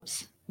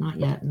Not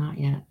yet. Not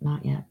yet.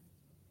 Not yet.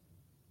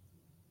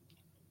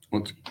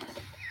 What?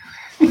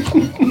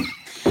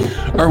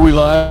 Are we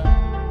live?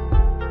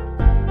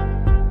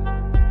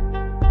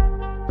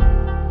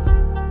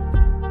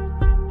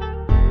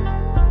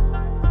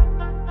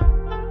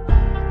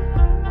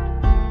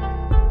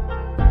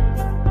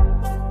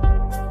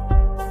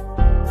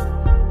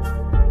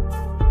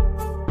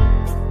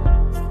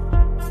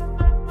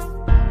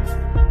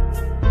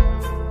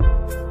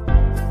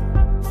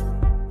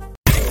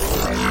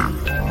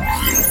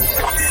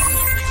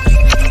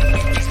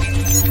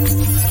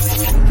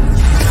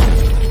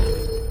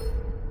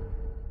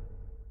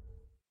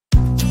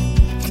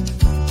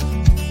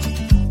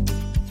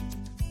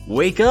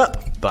 Wake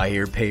up,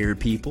 buyer payer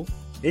people.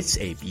 It's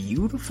a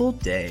beautiful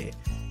day.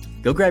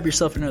 Go grab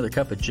yourself another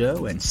cup of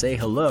joe and say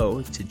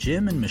hello to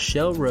Jim and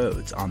Michelle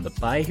Rhodes on the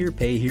Buy Here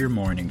Pay Here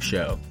morning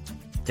show.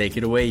 Take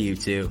it away, you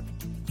two.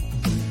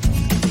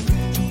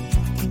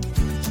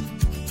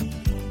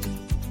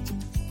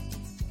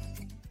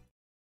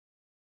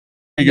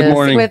 Hey, good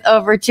morning. With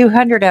over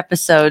 200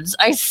 episodes,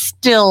 I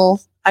still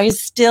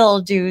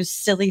do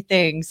silly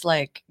things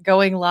like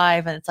going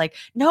live, and it's like,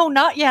 no,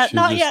 not yet,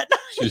 not yet.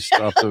 She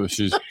stopped.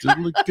 She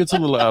gets a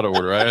little out of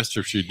order. I asked her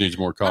if she needs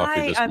more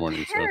coffee this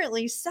morning.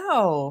 Apparently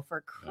so,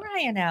 for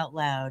crying out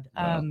loud.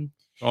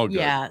 All good.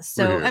 Yeah.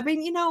 So I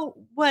mean, you know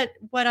what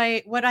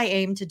I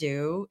aim to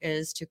do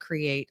is to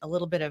create a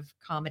little bit of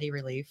comedy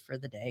relief for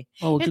the day.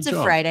 Oh, it's good a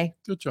job. Friday.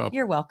 Good job.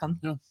 You're welcome.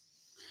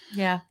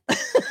 Yeah.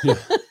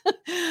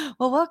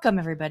 Well, welcome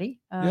everybody.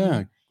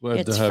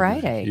 Glad it's to have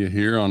Friday. you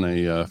here on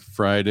a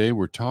Friday.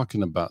 We're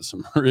talking about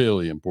some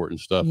really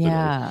important stuff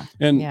today.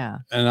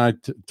 And I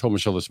told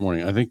Michelle this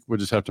morning, I think we'll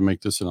just have to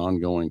make this an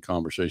ongoing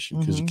conversation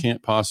because you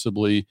can't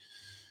possibly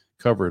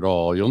cover it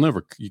all. You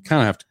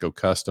kind of have to go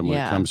custom when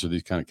it comes to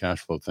these kind of cash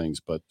flow things.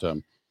 But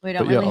we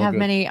don't really have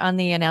many on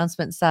the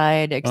announcement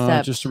side,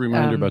 except just a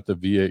reminder about the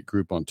V8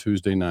 group on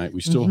Tuesday night.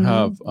 We still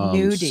have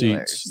new seats.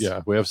 Dealers.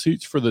 Yeah, we have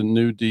seats for the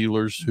new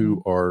dealers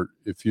who are,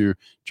 if you're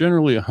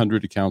generally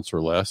 100 accounts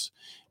or less.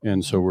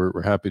 And so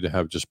we're happy to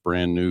have just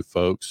brand new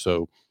folks.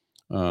 So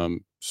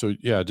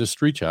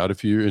just reach out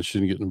if you're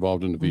interested in getting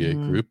involved in the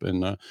V8 group.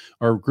 And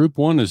our group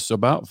one is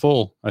about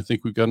full. I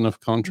think we've got enough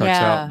contracts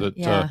out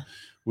that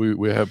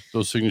we have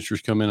those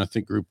signatures come in. I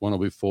think group one will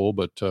be full,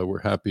 but we're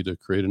happy to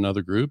create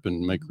another group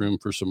and make room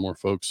for some more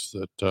folks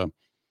that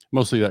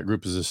mostly that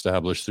group is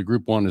established. The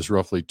group one is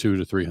roughly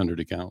 200 to 300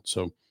 accounts.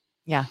 So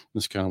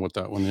that's kind of what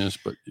that one is.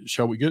 But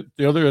shall we get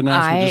the other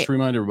announcement? Just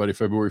remind everybody,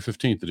 February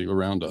 15th, the dealer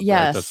roundup.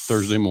 Yes. Right? That's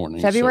Thursday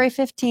morning. February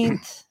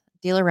 15th,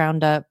 dealer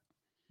roundup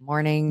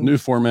morning. New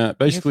format,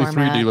 basically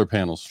 3 dealer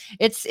panels.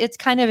 It's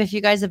kind of, if you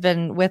guys have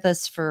been with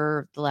us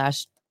for the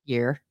last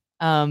year,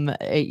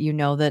 you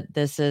know that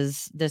this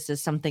is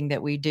something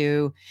that we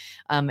do.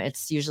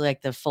 It's usually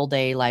like the full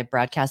day live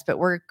broadcast, but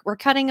we're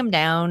cutting them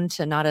down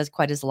to not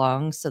quite as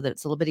long so that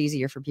it's a little bit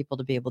easier for people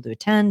to be able to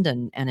attend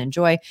and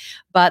enjoy.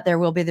 But there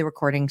will be the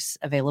recordings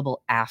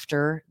available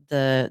after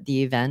the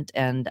event,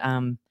 and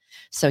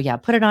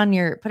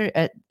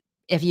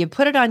if you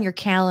put it on your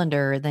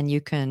calendar, then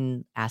you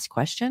can ask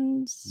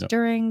questions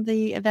during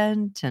the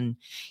event and,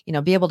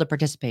 be able to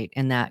participate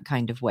in that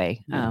kind of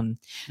way.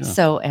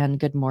 So, and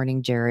good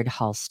morning, Jared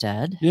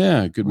Halstead.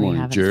 Yeah. Good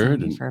morning,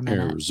 Jared in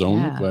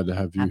Arizona. Yeah. Glad to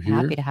have you here.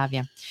 Happy to have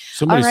you.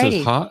 Somebody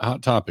says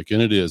hot topic,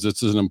 and it is.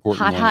 This is an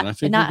important one. I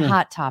think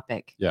hot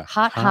topic. Yeah.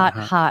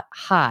 Hot.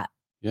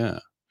 Yeah.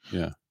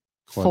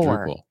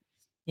 Quadruple. 4.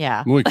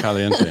 Yeah. Muy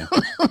caliente.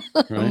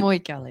 Right? Muy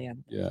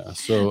caliente. Yeah.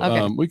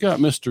 So we got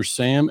Mr.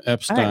 Sam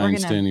Epstein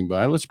standing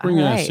by. Let's bring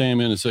Sam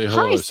in and say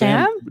hello. Hi,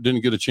 Sam.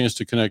 Didn't get a chance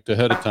to connect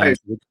ahead of time.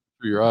 So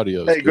through your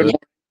audio. Hey,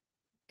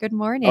 good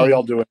morning. How are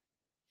y'all doing?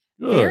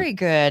 Good. Very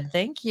good.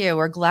 Thank you.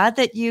 We're glad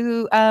that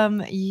you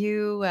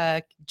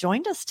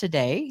joined us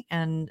today.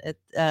 And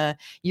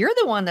you're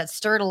the one that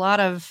stirred a lot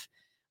of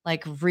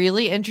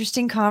really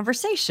interesting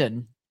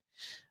conversation.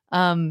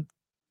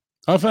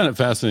 I find it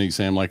fascinating,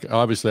 Sam.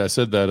 Obviously I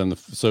said that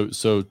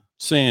so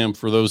Sam,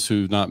 for those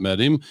who've not met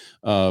him,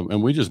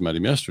 and we just met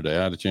him yesterday.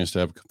 I had a chance to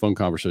have a phone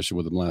conversation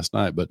with him last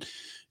night, but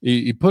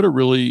he put a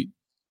really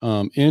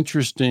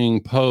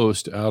interesting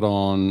post out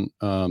on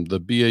the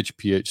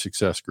BHPH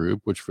Success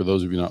Group, which for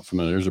those of you not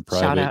familiar is a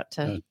private, shout out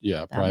to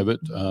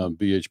private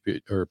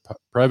BHPH or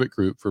private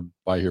group for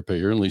buy here, pay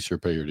here, and lease here,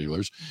 pay here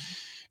dealers.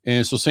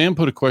 And so Sam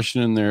put a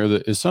question in there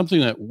that is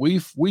something that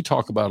we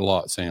talk about a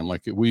lot, Sam.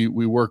 We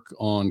work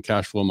on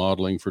cash flow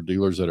modeling for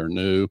dealers that are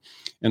new.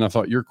 And I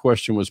thought your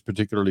question was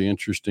particularly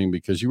interesting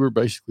because you were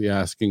basically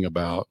asking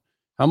about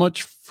how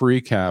much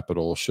free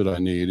capital should I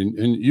need?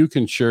 And you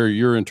can share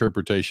your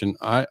interpretation.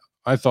 I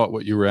thought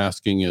what you were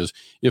asking is,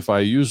 if I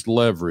used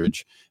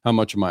leverage, how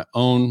much of my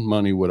own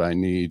money would I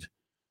need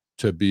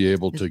to be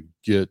able to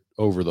get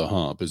over the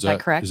hump? Is that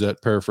correct? Is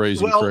that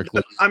paraphrasing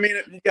correctly? I mean,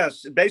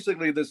 yes,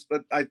 basically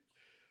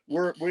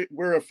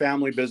we're a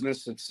family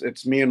business.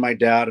 It's me and my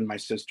dad and my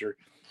sister.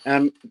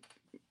 And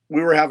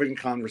we were having a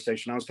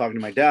conversation. I was talking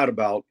to my dad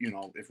about,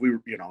 if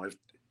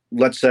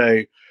let's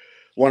say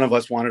one of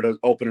us wanted to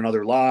open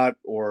another lot,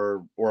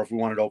 or if we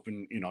wanted to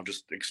open,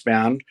 just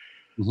expand,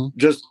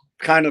 just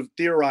kind of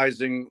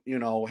theorizing,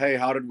 hey,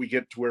 how did we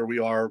get to where we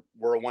are?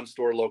 We're a one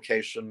store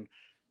location.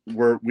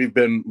 We've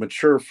been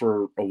mature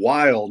for a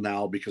while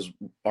now because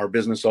our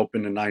business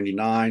opened in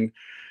 99.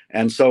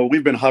 And so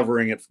we've been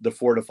hovering at the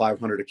 400 to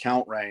 500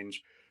 account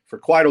range for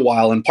quite a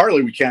while. And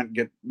partly we can't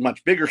get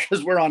much bigger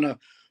because we're on a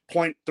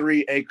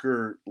 0.3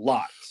 acre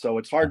lot. So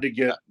it's hard to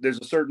get, there's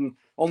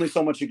only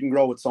so much you can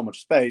grow with so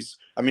much space.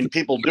 I mean,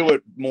 people do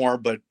it more,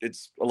 but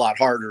it's a lot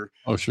harder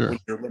when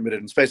you're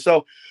limited in space.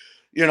 So,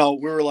 we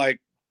were like,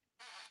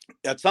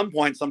 at some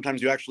point,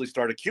 sometimes you actually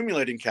start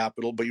accumulating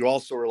capital, but you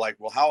also are like,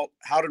 well,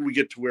 how did we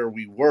get to where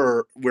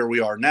we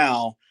are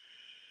now?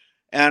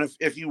 And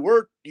if you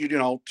were,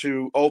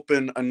 to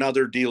open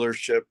another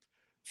dealership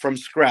from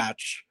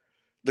scratch,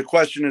 the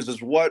question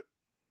is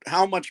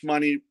how much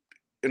money,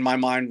 in my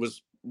mind,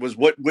 was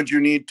what would you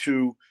need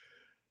to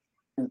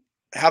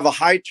have a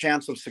high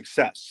chance of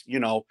success?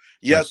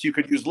 Yes, you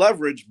could use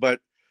leverage, but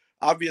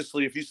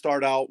obviously if you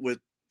start out with,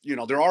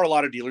 there are a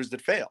lot of dealers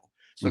that fail.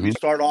 So if you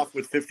start off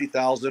with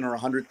 $50,000 or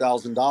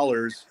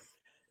 $100,000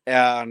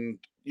 and,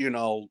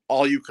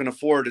 all you can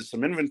afford is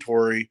some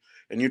inventory,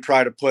 and you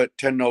try to put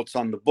 10 notes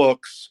on the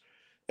books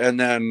and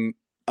then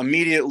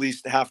immediately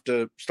have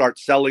to start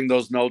selling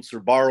those notes or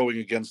borrowing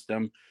against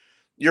them,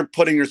 you're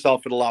putting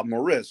yourself at a lot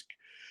more risk.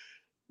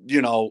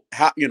 You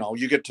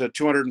get to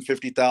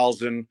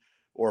 250,000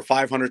 or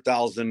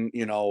 500,000,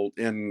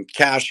 in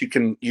cash you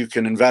can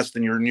invest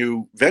in your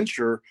new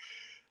venture.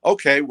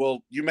 Okay,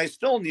 well, you may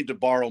still need to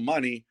borrow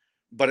money,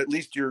 but at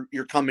least you're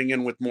coming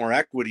in with more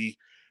equity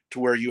to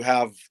where you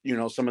have,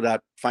 some of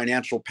that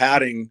financial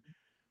padding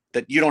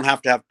that you don't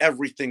have to have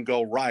everything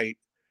go right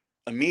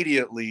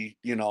immediately,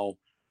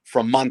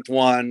 from month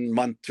 1,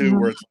 month 2,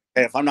 where it's,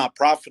 hey, if I'm not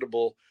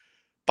profitable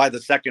by the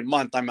second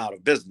month, I'm out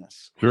of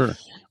business. Sure.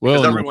 Well,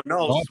 because everyone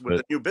knows with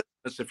the new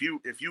business,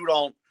 if you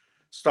don't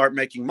start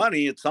making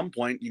money, at some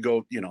point you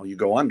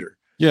go under.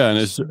 Yeah.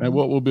 And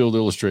what we'll be able to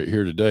illustrate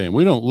here today. And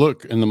we don't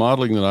look in the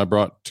modeling that I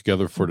brought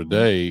together for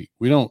today,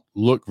 we don't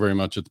look very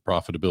much at the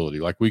profitability.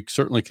 Like, we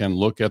certainly can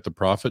look at the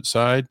profit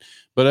side,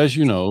 but as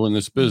you know, in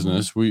this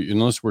business,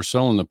 unless we're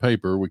selling the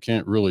paper, we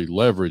can't really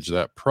leverage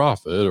that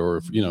profit, or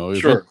if,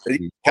 sure,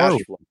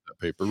 cash flow that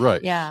paper.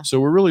 Right. Yeah.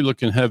 So we're really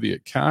looking heavy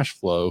at cash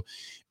flow.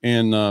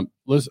 And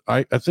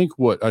I think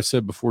what I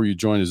said before you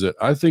joined is that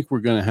I think we're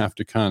going to have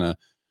to kind of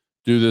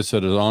do this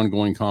at an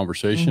ongoing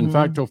conversation. In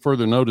fact, till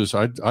further notice,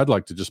 I'd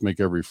like to just make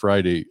every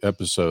Friday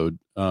episode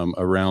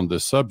around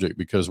this subject,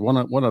 because what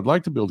I'd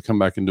like to be able to come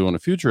back and do on a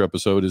future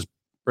episode is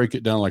break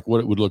it down like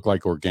what it would look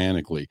like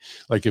organically.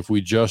 Like if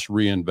we just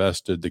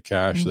reinvested the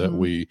cash that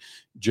we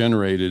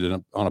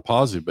generated on a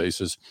positive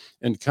basis,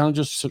 and kind of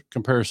just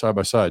compare side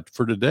by side.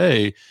 For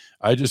today,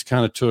 I just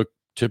kind of took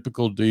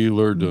typical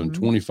dealer doing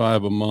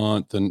 25 a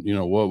month, and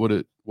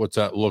what's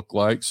that look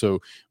like? So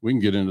we can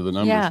get into the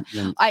numbers.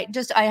 Yeah.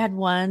 I had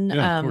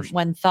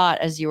one thought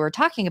as you were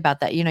talking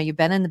about that. You've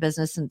been in the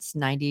business since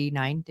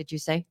 99, did you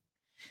say?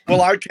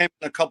 Well, I came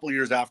a couple of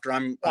years after.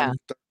 I'm going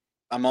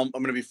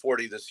to be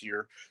 40 this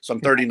year, so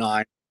I'm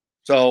 39.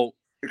 So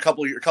a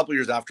couple of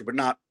years after, but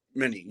not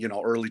many.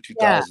 Early 2000s.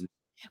 Yeah.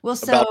 Well,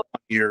 so about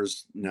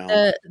years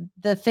now.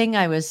 The thing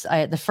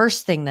the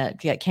first thing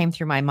that came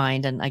through my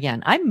mind, and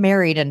again, I'm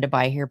married into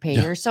Buy Here, Pay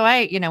Here, so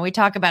we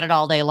talk about it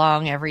all day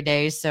long, every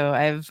day. So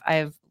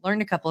I've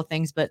learned a couple of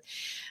things, but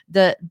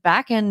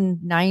back in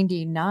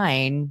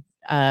 99,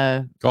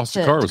 cost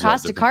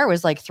of car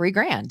was like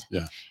 $3,000.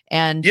 Yeah.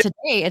 And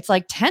today it's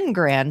like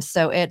 $10,000.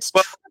 So it's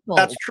triple.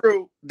 That's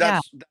true.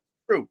 That's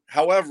true.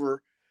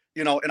 However,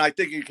 and I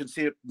think you can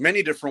see it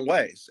many different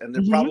ways. And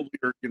there probably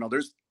are,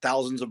 there's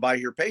thousands of Buy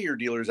Here, Pay Here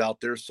dealers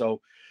out there. So,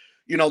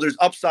 there's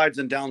upsides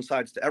and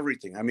downsides to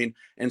everything. I mean,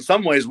 in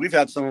some ways, we've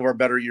had some of our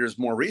better years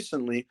more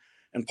recently.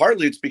 And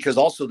partly it's because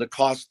also the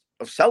cost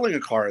of selling a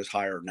car is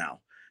higher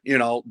now.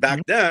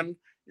 Back then,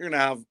 you're going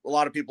to have a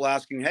lot of people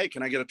asking, hey,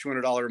 can I get a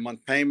 $200 a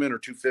month payment or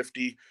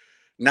 $250?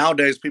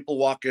 Nowadays, people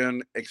walk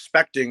in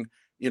expecting,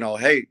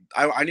 hey,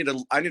 I need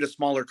a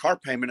smaller car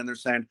payment. And they're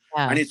saying,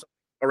 I need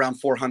around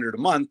 $400 a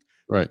month.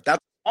 Right. That's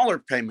a smaller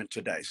payment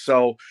today.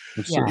 So,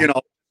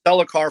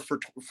 sell a car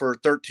for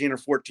 13 or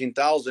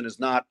 14,000 is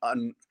not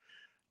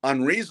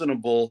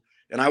unreasonable.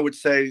 And I would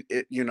say,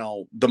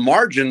 the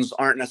margins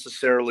aren't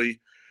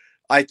necessarily.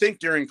 I think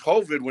during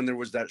COVID, when there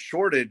was that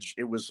shortage,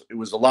 it was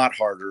a lot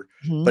harder.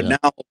 But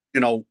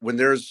now, when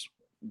there's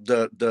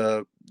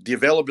the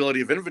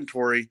availability of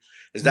inventory,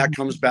 that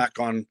comes back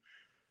on,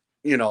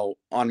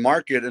 on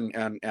market,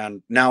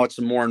 and now it's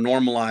a more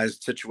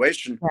normalized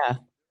situation. Yeah.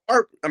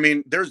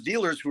 There's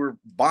dealers who are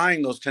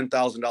buying those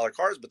 $10,000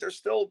 cars, but they're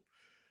still,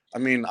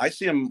 I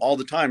see them all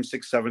the time,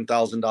 $6,000,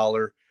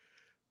 $7,000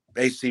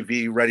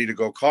 ACV ready to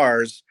go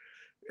cars,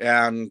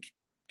 and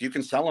you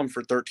can sell them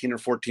for 13 or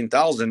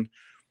 14,000.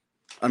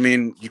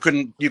 You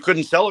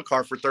couldn't sell a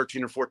car for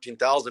 13 or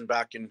 14,000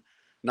 back in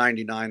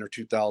 $99 or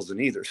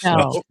 $2,000 either.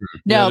 No, So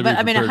no, but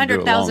I mean,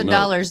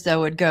 $100,000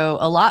 though would go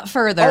a lot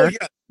further.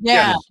 oh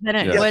Yeah, than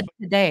it would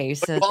today.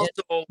 But So you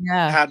also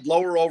had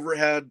lower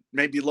overhead,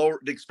 maybe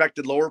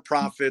expected lower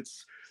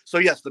profits. So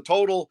yes, the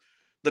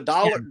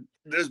dollar,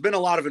 there's been a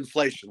lot of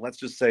inflation. Let's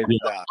just say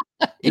that.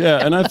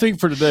 Yeah. And I think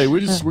for today, we're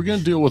going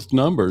to deal with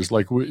numbers.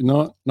 Like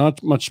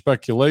not much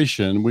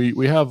speculation.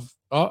 We have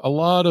a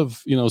lot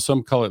of,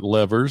 some call it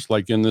levers,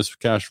 like in this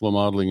cash flow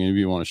modeling. If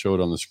you want to show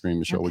it on the screen,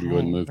 Michelle, we can go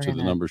ahead and move to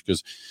the numbers,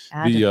 because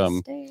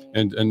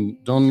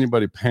and don't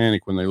anybody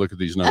panic when they look at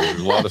these numbers.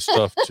 There's a lot of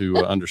stuff to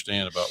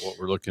understand about what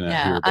we're looking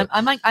at here. But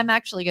I'm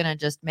actually going to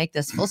just make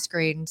this full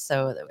screen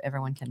so that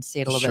everyone can see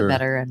it a little bit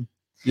better. And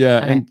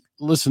and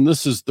listen,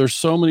 there's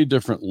so many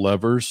different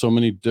levers, so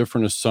many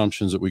different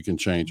assumptions that we can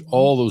change.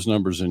 All those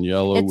numbers in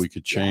yellow, we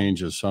could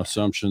change as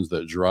assumptions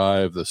that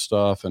drive the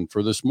stuff. And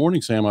for this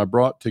morning, Sam, I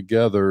brought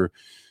together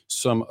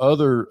some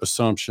other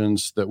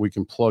assumptions that we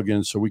can plug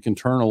in, so we can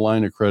turn a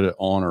line of credit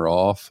on or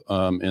off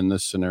in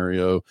this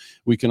scenario.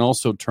 We can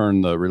also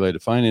turn the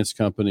related finance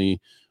company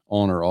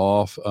on or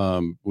off.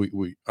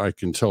 I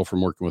can tell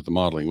from working with the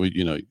modeling,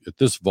 at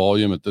this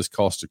volume, at this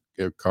cost of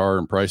a car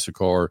and price of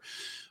car,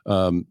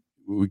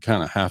 we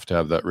kind of have to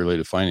have that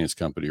related finance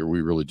company, or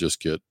we really just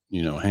get,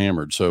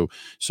 hammered. So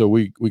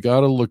we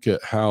got to look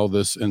at how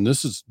these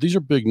are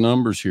big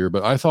numbers here,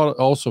 but I thought it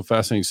also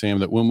fascinating, Sam,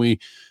 that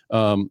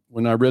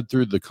when I read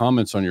through the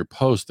comments on your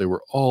post, they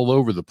were all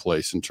over the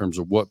place in terms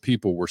of what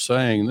people were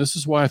saying. And this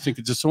is why I think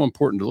it's just so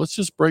important let's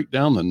just break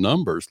down the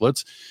numbers.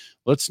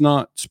 Let's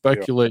not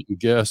speculate and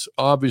guess.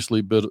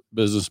 Obviously,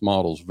 business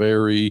models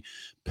vary.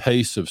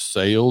 Pace of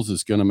sales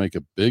is going to make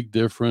a big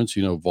difference,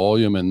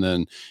 volume, and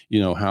then,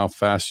 how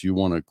fast you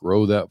want to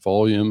grow that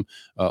volume.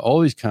 All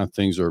these kind of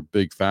things are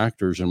big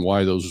factors, and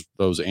why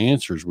those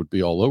answers would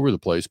be all over the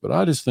place. But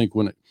I just think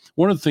one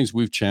of the things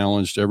we've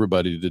challenged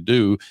everybody to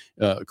do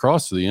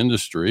across the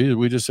industry,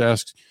 we just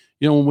ask,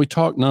 when we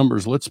talk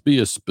numbers, let's be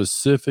as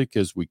specific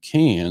as we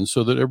can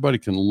so that everybody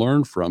can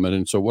learn from it.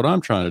 And so what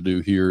I'm trying to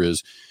do here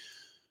is,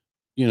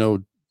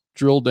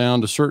 drill down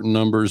to certain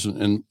numbers.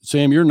 And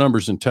Sam, your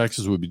numbers in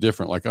Texas would be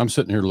different. Like I'm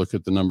sitting here to look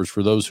at the numbers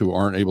for those who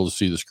aren't able to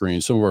see the screen.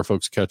 Some of our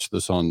folks catch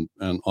this on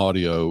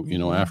audio,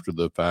 after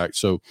the fact.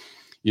 So,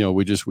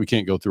 we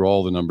can't go through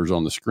all the numbers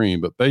on the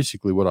screen, but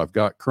basically what I've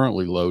got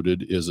currently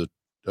loaded is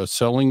a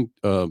selling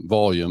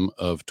volume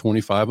of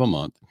 25 a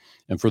month.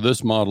 And for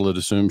this model, it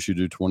assumes you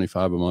do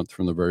 25 a month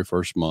from the very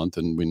first month.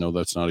 And we know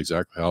that's not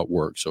exactly how it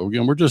works. So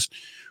again,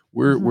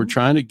 we're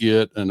trying to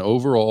get an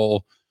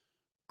overall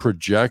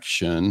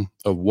projection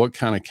of what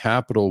kind of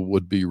capital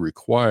would be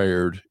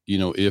required,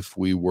 if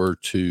we were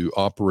to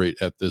operate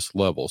at this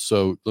level.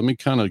 So let me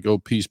kind of go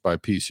piece by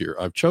piece here.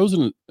 I've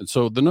chosen,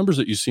 so the numbers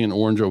that you see in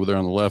orange over there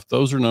on the left,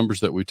 those are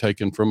numbers that we've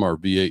taken from our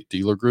V8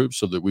 dealer group,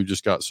 so that we've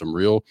just got some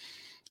real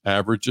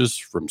averages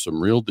from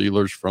some real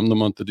dealers from the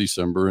month of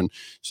December. And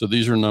so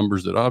these are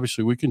numbers that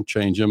obviously we can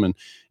change them, and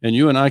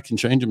you and I can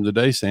change them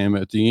today, Sam.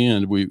 At the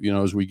end,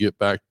 as we get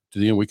back to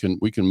the end,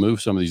 we can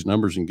move some of these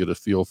numbers and get a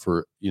feel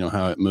for,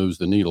 how it moves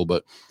the needle.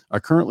 But I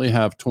currently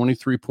have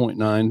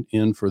 23.9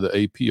 in for the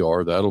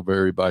APR. That'll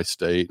vary by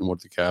state and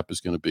what the cap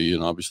is going to be,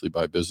 and obviously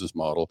by business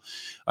model.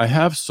 I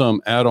have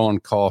some add-on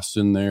costs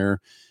in there,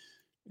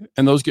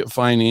 and those get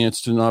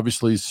financed. And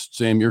obviously,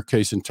 Sam, your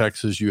case in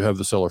Texas, you have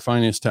the seller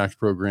finance tax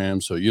program,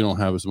 so you don't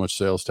have as much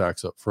sales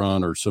tax up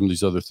front, or some of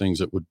these other things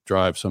that would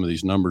drive some of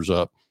these numbers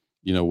up,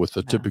 with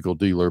a typical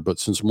dealer. But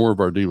since more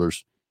of our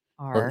dealers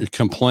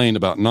complain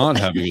about not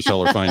having a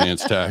seller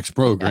finance tax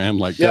program,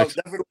 like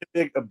Texas,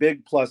 definitely a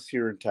big plus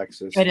here in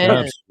Texas. It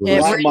is.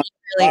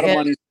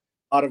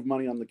 A lot of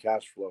money on the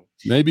cash flow.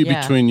 Maybe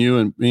between you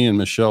and me and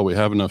Michelle, we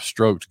have enough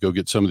stroke to go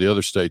get some of the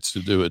other states to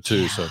do it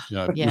too. So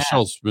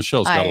Michelle's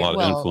got a lot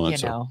of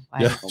influence.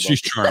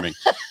 She's charming.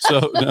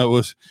 So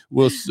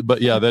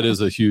but yeah, that is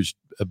a huge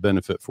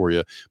benefit for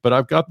you. But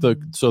I've got the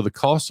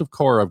cost of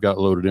car I've got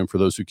loaded in for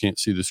those who can't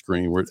see the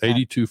screen. We're at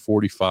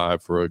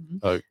 $82.45 for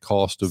a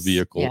cost of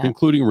vehicle,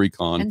 including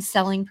recon. And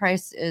selling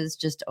price is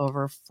just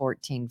over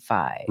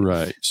 $14.5.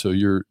 Right. So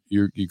you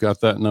got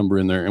that number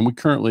in there, and we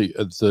currently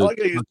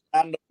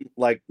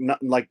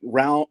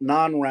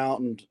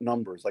non-round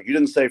numbers. Like you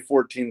didn't say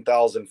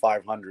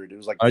 14,500. It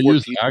was like I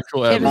used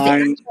actual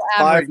average.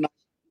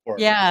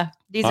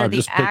 These are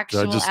the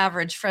actual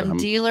average from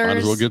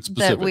dealers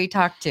that we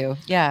talk to.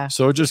 Yeah.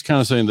 So just kind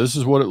of saying, this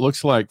is what it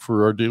looks like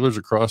for our dealers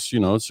across,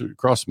 it's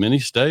across many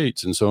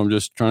states. And so I'm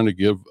just trying to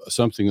give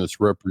something that's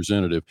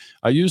representative.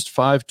 I used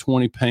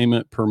 $520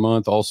 payment per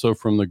month also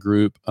from the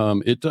group.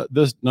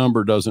 This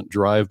number doesn't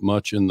drive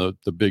much in the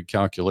big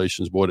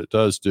calculations, but what it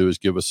does do is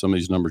give us some of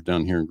these numbers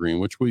down here in green,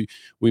 which we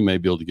may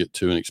be able to get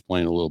to and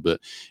explain a little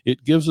bit.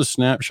 It gives a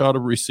snapshot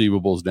of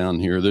receivables down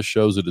here. This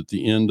shows that at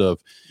the end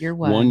of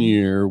one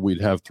year,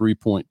 we'd have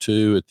 3.2.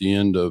 At the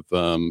end of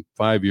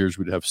 5 years,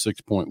 we'd have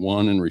 6.1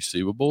 in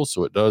receivables.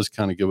 So it does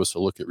kind of give us a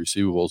look at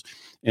receivables.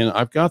 And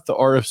I've got the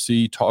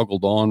RFC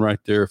toggled on right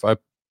there. If I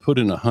put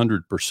in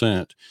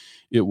 100%,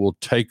 it will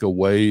take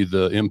away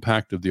the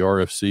impact of the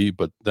RFC,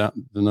 but the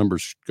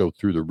numbers go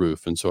through the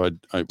roof. And so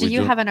do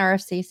you have an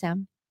RFC,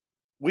 Sam?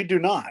 We do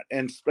not.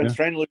 And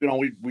strangely,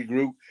 we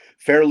grew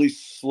fairly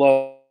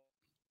slow.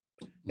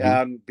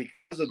 And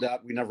because of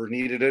that, we never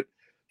needed it.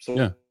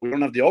 So we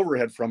don't have the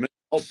overhead from it.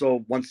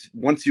 Also,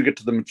 once you get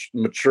to the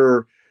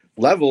mature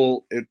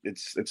level,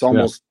 it's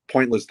almost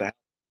pointless to have.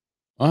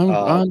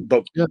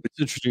 But it's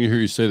interesting to hear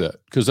you say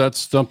that, because that's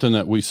something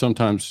that we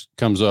sometimes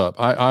comes up.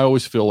 I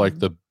always feel like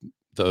the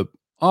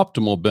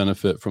optimal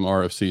benefit from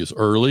RFC is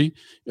early.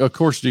 Of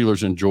course,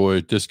 dealers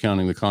enjoy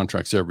discounting the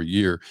contracts every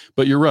year,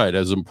 but you're right.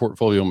 As a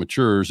portfolio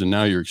matures and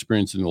now you're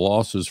experiencing the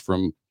losses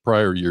from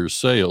prior year's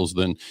sales,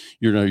 then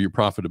your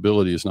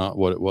profitability is not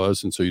what it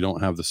was, and so you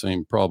don't have the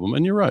same problem.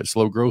 And you're right,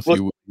 slow growth,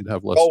 you would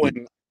have less. I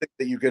think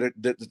that you get it.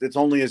 It's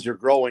only as you're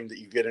growing that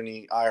you get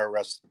any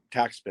IRS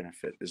tax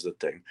benefit is the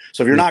thing.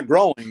 So if you're not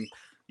growing,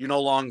 you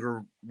no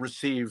longer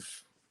receive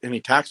any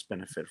tax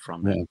benefit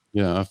from it.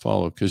 Yeah, I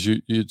follow, because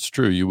it's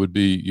true. You would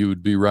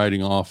be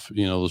writing off,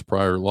 those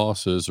prior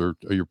losses or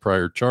your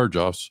prior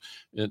charge-offs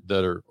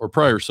or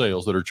prior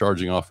sales that are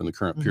charging off in the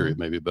current period.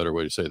 Maybe a better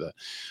way to say that.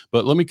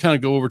 But let me kind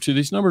of go over to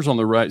these numbers on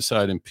the right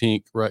side in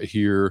pink right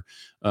here.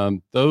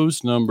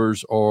 Those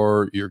numbers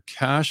are your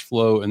cash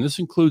flow, and this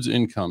includes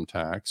income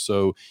tax.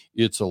 So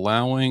it's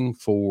allowing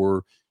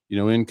for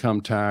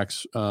income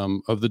tax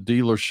of the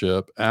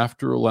dealership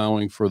after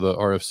allowing for the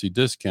RFC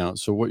discount.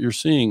 So what you're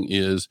seeing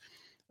is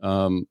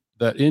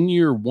that in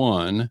year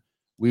one,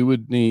 we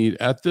would need,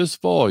 at this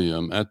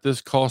volume, at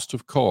this cost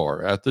of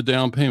car, at the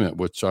down payment,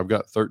 which I've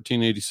got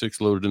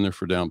 $1,386 loaded in there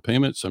for down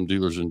payment. Some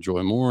dealers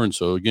enjoy more. And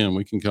so again,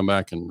 we can come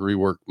back and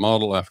rework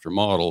model after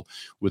model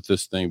with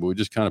this thing, but we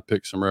just kind of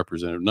pick some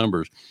representative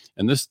numbers.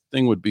 And this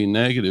thing would be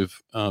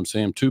negative,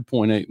 Sam,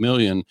 2.8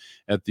 million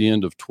at the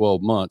end of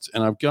 12 months.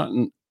 And I've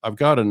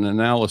got an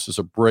analysis,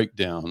 a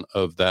breakdown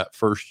of that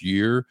first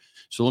year.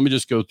 So let me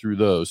just go through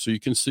those. So you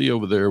can see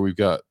over there, we've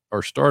got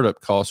our startup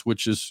costs,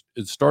 which is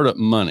it's startup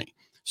money.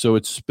 So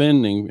it's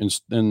spending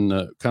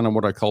in kind of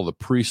what I call the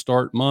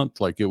pre-start month.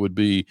 Like it would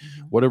be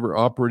whatever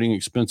operating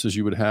expenses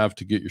you would have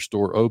to get your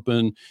store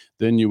open.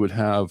 Then you would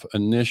have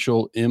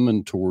initial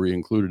inventory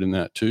included in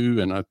that too.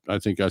 And I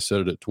think I set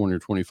it at 20 or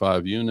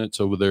 25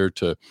 units over there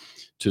to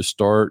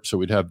start. So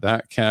we'd have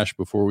that cash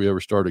before we ever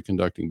started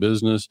conducting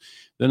business.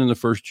 Then in the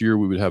first year,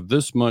 we would have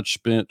this much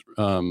spent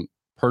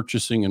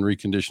purchasing and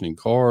reconditioning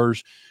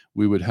cars.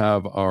 We would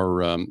have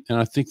our, and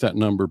I think that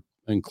number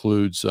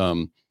includes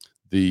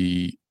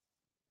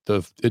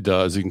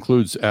it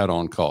includes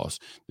add-on costs.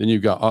 Then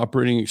you've got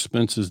operating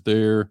expenses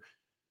there.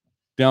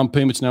 Down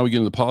payments, now we get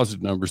into the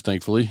positive numbers,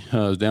 thankfully.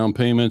 Down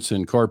payments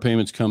and car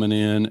payments coming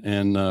in,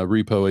 and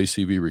repo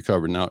ACV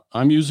recovered. Now,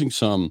 I'm using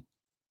some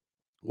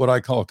what I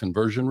call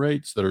conversion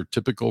rates that are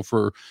typical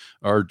for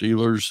our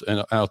dealers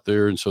and out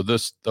there. And so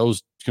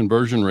those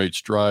conversion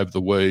rates drive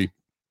the way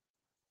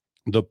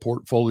the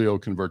portfolio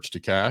converts to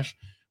cash,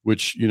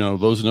 which,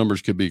 those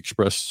numbers could be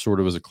expressed sort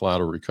of as a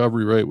collateral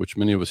recovery rate, which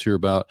many of us hear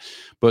about.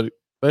 But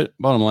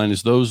bottom line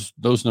is those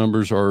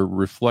numbers are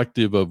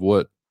reflective of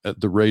what at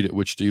the rate at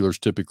which dealers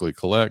typically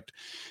collect.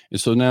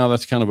 And so now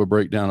that's kind of a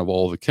breakdown of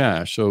all the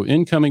cash. So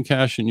incoming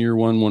cash in year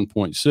one,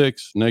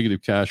 1.6,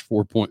 negative cash,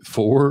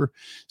 4.4.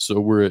 So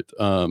we're at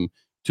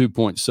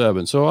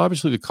 2.7. So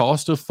obviously the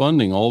cost of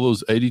funding all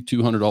those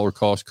 $8,200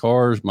 cost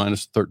cars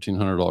minus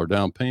 $1,300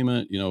 down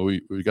payment,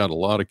 we got a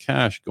lot of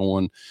cash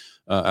going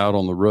out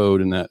on the road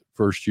in that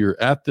first year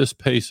at this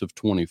pace of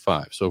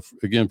 25. So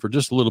again, for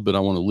just a little bit, I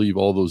want to leave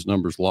all those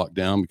numbers locked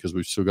down because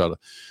we've still got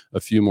a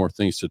few more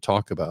things to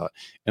talk about.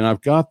 And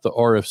I've got the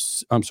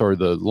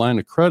the line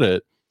of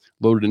credit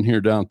loaded in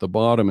here down at the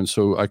bottom. And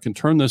so I can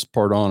turn this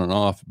part on and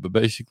off. But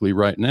basically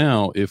right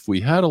now, if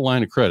we had a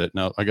line of credit,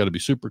 now I got to be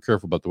super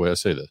careful about the way I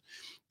say this.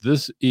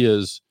 This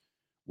is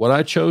what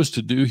I chose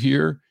to do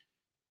here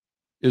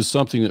is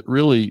something that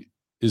really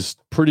is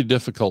pretty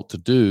difficult to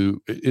do.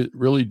 It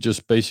really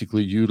just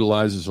basically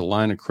utilizes a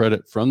line of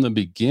credit from the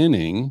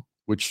beginning,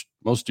 which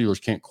most dealers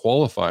can't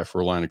qualify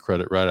for a line of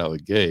credit right out of the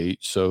gate.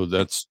 So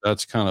that's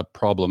kind of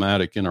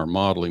problematic in our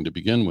modeling to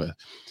begin with.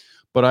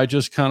 But I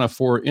just kind of,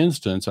 for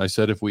instance, I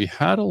said, if we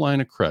had a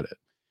line of credit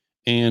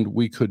and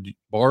we could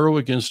borrow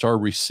against our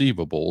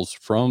receivables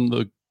from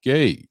the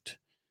gate,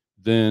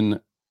 then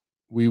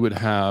we would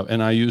have,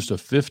 and I used a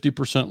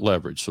 50%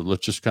 leverage. So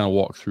let's just kind of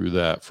walk through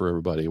that for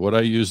everybody. What I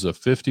use is a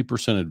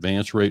 50%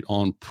 advance rate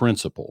on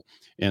principal.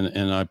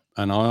 And I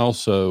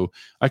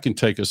can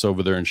take us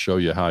over there and show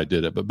you how I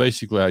did it. But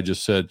basically I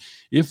just said,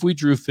 if we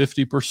drew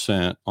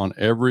 50% on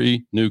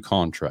every new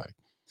contract,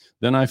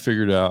 then I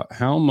figured out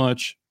how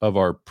much of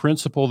our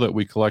principal that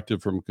we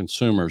collected from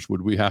consumers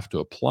would we have to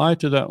apply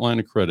to that line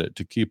of credit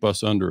to keep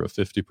us under a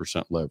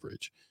 50%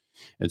 leverage.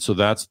 And so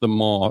that's the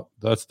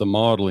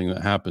modeling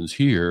that happens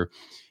here.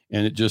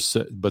 And it just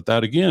said, but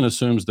that again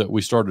assumes that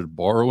we started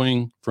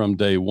borrowing from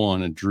day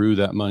one and drew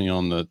that money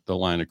on the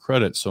line of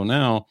credit. So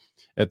now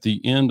at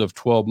the end of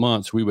 12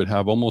 months, we would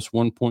have almost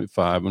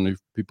 1.5, and if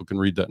people can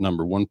read that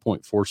number,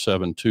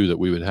 1.472 that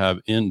we would have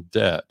in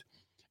debt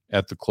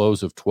at the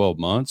close of 12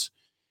 months.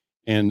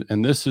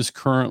 And this is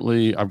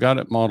currently, I've got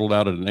it modeled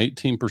out at an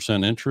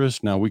 18%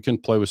 interest. Now we can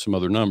play with some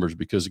other numbers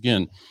because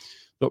again,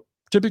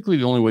 typically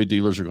the only way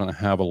dealers are going to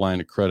have a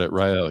line of credit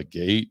right out of the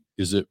gate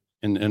is it,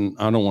 and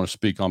I don't want to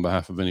speak on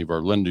behalf of any of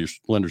our lenders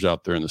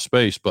out there in the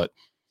space, but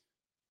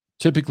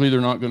typically they're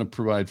not going to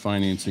provide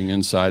financing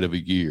inside of a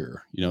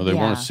year. They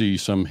want to see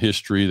some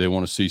history. They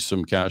want to see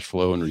some cash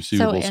flow and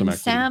receivables. So in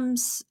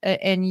Sam's,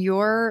 in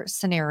your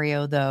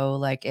scenario though,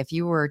 like if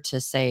you were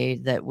to say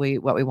that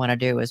what we want to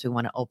do is we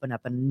want to open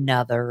up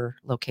another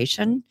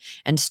location,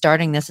 and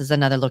starting this as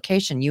another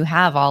location, you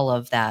have all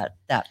of that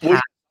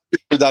path.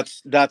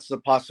 That's a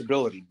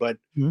possibility, but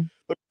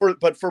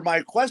for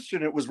my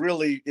question, it was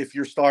really if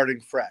you're starting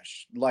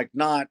fresh, like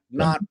not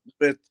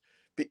with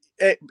the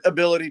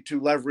ability to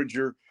leverage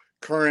your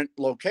current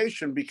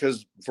location,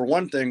 because for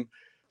one thing,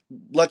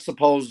 let's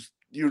suppose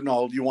you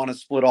want to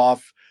split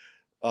off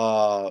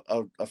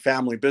a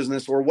family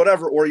business or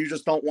whatever, or you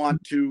just don't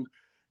want to,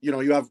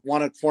 you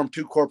want to form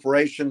two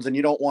corporations and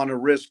you don't want to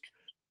risk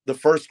the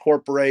first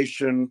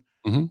corporation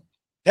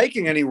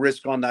taking any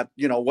risk on that.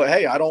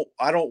 Hey, I don't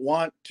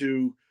want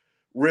to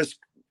risk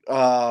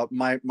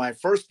my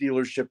first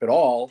dealership at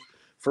all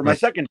for my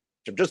second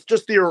dealership.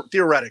 Just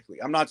theoretically.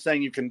 I'm not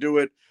saying you can do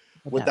it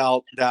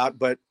without that,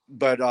 but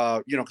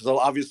because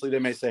obviously they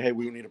may say, hey,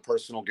 we need a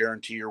personal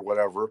guarantee or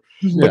whatever.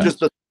 But just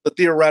the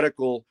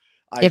theoretical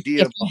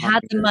idea. If you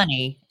had the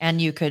money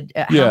and you could,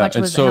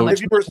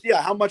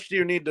 how much do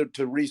you need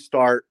to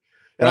restart?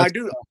 And I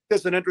do.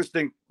 There's an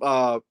interesting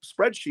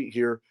spreadsheet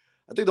here.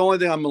 I think the only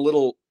thing I'm a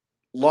little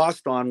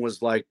lost on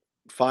was like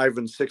 5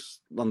 and 6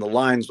 on the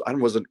lines. I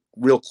wasn't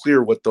real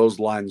clear what those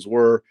lines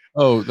were.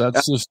 Oh,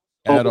 that's just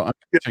add on. I'll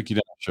take you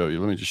down and show you.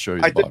 Let me just show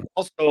you. I think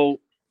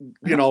also,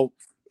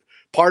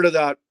 part of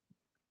that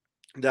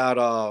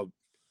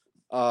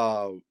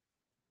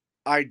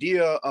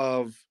idea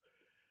of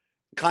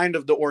kind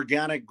of the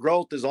organic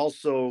growth is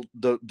also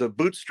the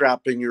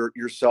bootstrapping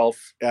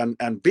yourself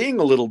and being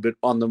a little bit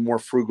on the more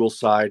frugal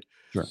side.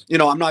 Sure.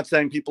 I'm not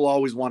saying people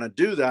always want to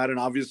do that, and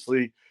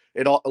obviously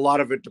a lot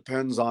of it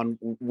depends on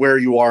where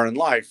you are in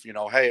life.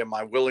 Hey, am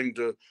I willing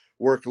to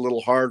work a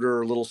little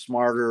harder, a little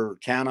smarter?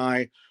 Can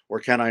I, or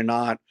can I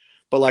not?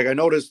 But like I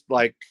noticed,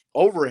 like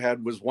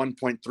overhead was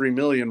 1.3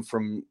 million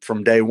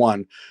from day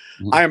one.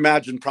 I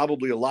imagine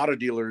probably a lot of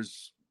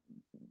dealers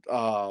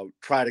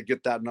try to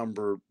get that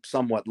number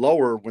somewhat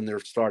lower when they're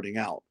starting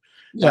out.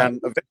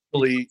 And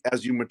eventually,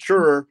 as you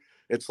mature,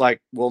 it's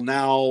like, well,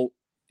 now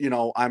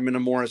I'm in a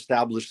more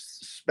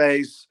established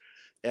space,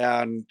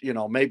 and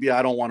maybe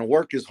I don't want to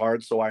work as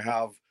hard, so I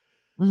have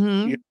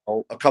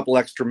a couple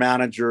extra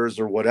managers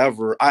or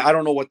whatever. I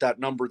don't know what that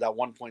number, that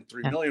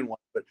 1.3 million was,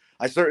 but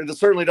it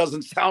certainly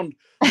doesn't sound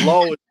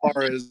low as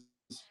far as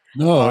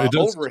it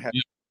does. overhead.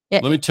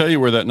 Let me tell you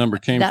where that number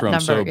came from.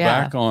 Number,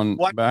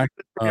 back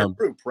your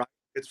group, right?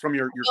 It's from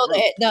your group.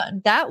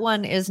 That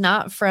one is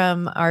not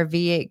from our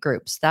V8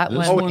 groups. That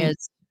one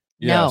is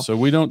so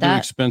we don't do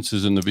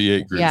expenses in the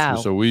V8 groups. Yeah.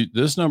 So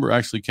this number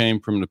actually came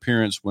from an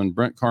appearance when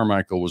Brent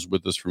Carmichael was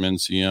with us from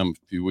NCM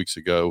a few weeks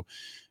ago.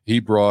 He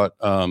brought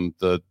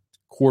the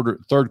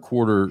third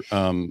quarter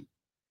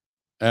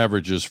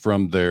averages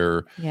from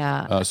there.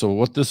 So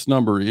what this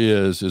number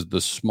is the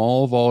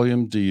small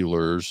volume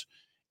dealers,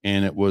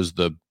 and it was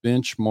the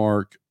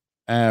benchmark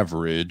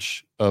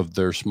average of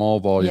their small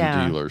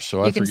volume dealers.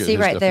 So you can see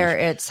right there,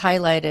 it's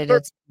highlighted.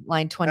 It's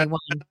line 21.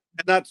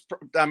 And that's,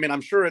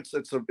 I'm sure it's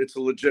a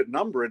legit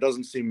number. It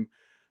doesn't seem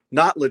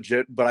not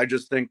legit, but I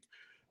just think,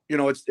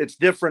 it's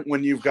different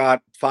when you've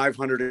got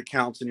 500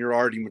 accounts and you're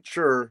already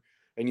mature,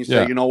 and you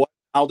say, you know what,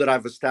 now that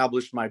I've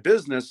established my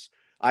business,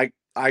 I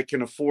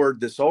can afford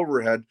this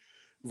overhead,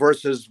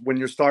 versus when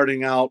you're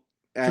starting out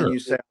and you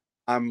say,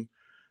 I'm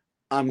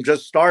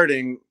just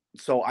starting,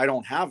 so I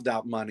don't have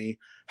that money.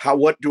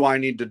 What do I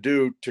need to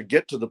do to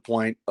get to the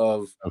point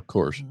of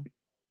course,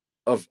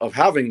 of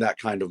having that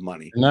kind of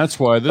money? And that's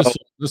why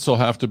this will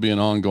have to be an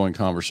ongoing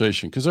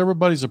conversation, because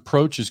everybody's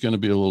approach is going to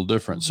be a little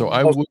different. So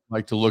I would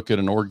like to look at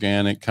an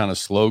organic kind of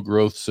slow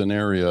growth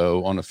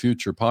scenario on a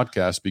future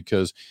podcast,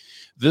 because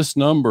this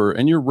number,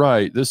 and you're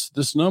right,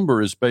 this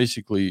number is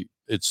basically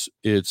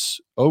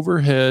it's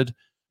overhead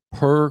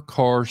per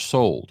car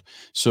sold.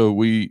 So I'll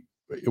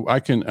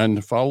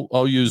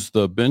use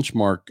the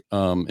benchmark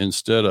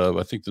instead of,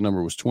 I think the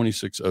number was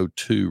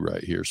 2602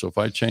 right here. So if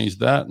I change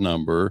that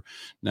number,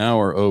 now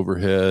our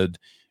overhead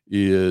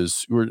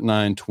we're at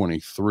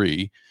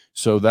 923.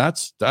 So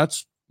that's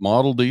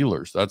model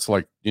dealers. That's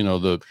like, that's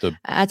the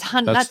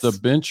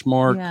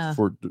benchmark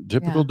for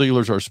typical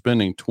dealers are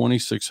spending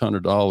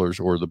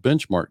 $2,600, or the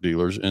benchmark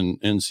dealers in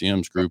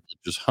NCM's group,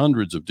 just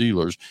hundreds of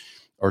dealers,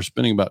 are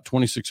spending about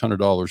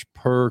 $2,600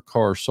 per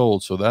car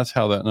sold. So that's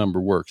how that number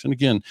works. And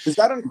again, does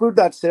that include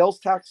that sales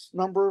tax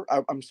number?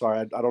 I'm sorry,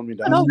 I don't mean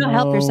to. No,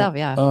 help yourself.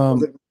 Yeah.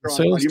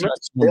 Sales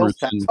tax.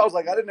 I was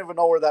like, I didn't even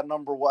know where that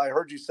number was. I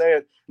heard you say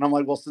it, and I'm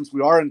like, well, since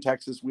we are in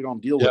Texas, we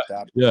don't deal with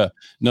that. Yeah.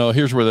 No,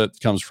 here's where that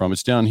comes from.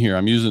 It's down here.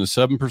 I'm using a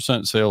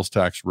 7% sales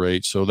tax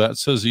rate. So that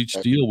says each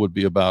deal would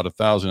be about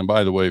 $1,000. And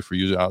by the way, for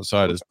you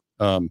outside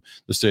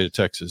the state of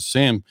Texas.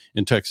 Sam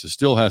in Texas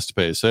still has to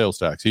pay a sales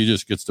tax. He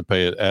just gets to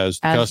pay it as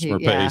the customer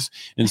pays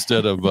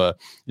instead of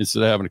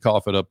having to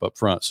cough it up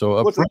front.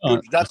 So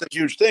that's a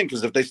huge thing,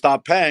 because if they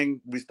stop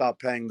paying, we stop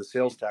paying the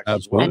sales tax.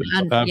 Absolutely,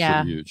 as well.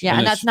 absolutely huge. Yeah,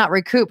 and that's not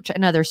recouped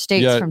in other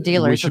states from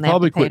dealers. We should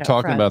probably quit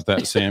talking about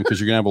that, Sam, because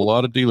you're gonna have a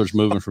lot of dealers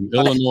moving from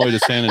Illinois to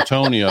San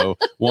Antonio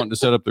wanting to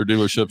set up their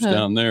dealerships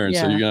down there, and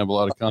so you're gonna have a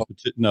lot of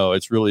competition. No,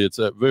 it's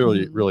a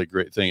really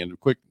great thing. And a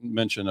quick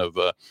mention of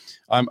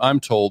I'm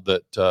told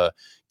that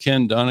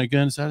Ken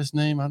Dunnigan, is that his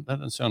name? That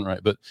doesn't sound right,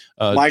 but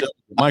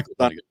Michael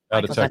Dunnigan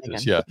out of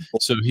Texas. Yeah.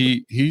 So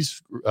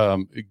he's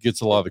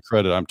gets a lot of the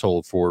credit, I'm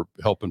told, for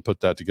helping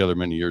put that together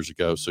many years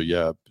ago. So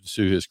yeah,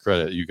 to his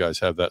credit, you guys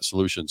have that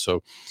solution.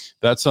 So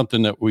that's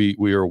something that we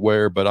are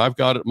aware, but I've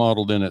got it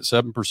modeled in at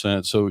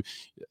 7%. So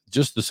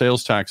just the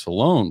sales tax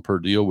alone per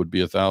deal would be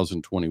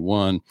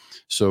 $1,021.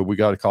 So we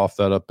got to cough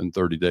that up in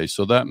 30 days.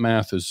 So that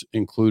math is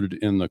included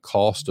in the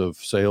cost of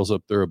sales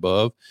up there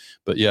above.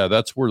 But yeah,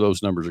 that's where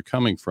those numbers are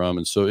coming from.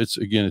 And so it's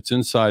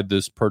inside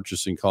this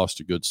purchasing cost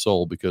of goods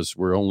sold, because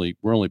we're only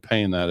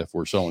paying that if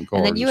we're selling cars.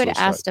 And then you had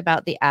asked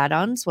about the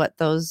add-ons, what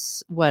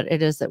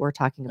it is that we're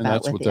talking about. And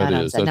that's what that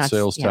is. That's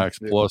sales tax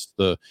plus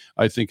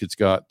I think it's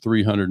got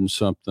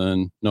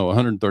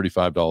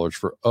 $135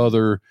 for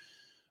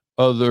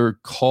other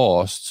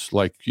costs,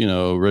 like,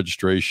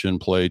 registration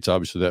plates.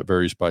 Obviously that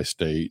varies by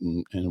state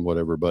and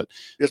whatever, but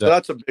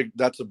that's a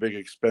big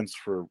expense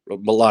for a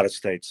lot of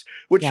states,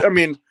 which I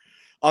mean,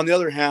 on the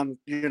other hand,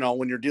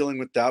 when you're dealing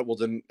with that, well,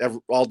 then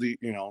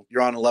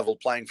you're on a level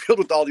playing field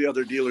with all the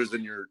other dealers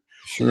in your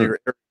area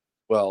as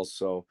well.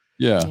 So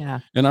yeah.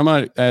 And I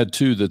might add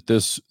too that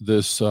this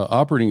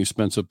operating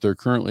expense up there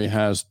currently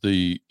has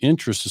the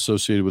interest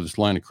associated with this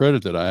line of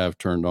credit that I have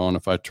turned on.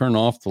 If I turn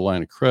off the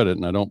line of credit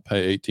and I don't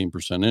pay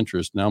 18%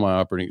 interest, now my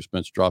operating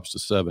expense drops to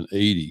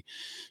 $780.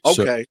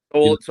 Okay.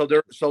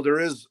 So there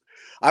is.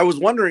 I was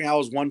wondering how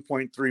was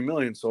 1.3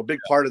 million. So a big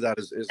part of that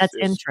is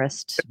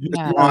interest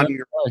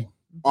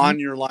on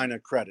your line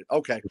of credit.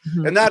 Okay.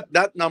 Mm-hmm. And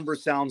that number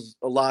sounds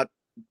a lot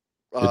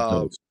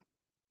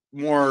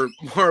more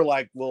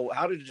like, well,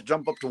 how did you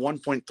jump up to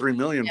 1.3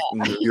 million from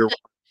the year?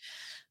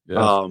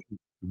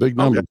 Big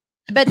number. Okay.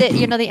 But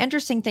the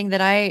interesting thing that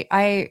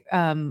I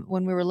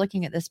when we were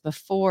looking at this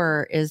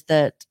before is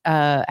that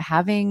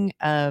having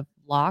a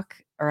lock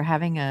or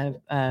having a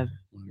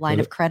line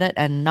of credit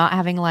and not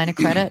having a line of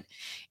credit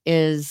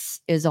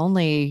is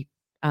only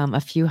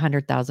a few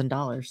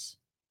 $100,000.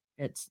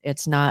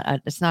 It's not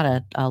a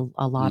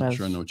lot of.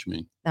 Sure, I know what you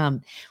mean. Well,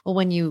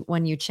 when you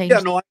change.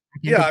 I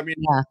mean,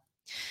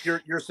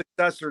 your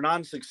success or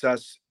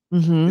non-success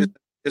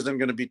isn't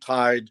going to be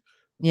tied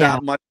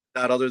that much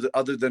to that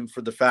other than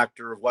for the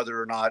factor of whether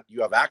or not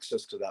you have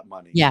access to that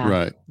money. Yeah.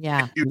 Right.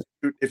 Yeah.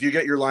 If you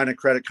get your line of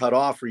credit cut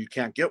off or you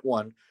can't get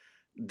one,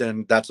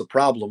 then that's a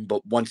problem.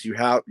 But once you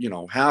have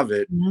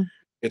it,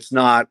 it's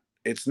not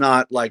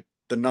like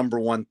the number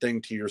one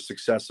thing to your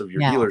success of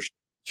your dealership.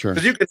 Sure.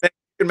 Because you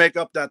can make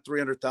up that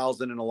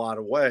 $300,000 in a lot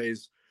of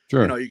ways.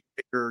 Sure. You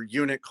get your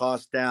unit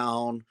cost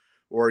down,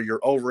 or your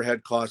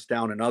overhead costs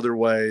down in other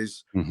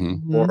ways,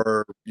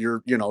 or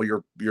your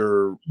payment.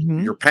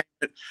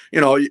 If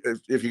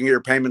you can get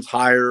your payments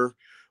higher,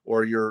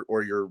 or your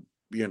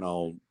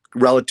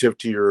relative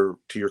to your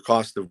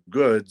cost of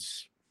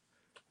goods,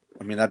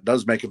 I mean, that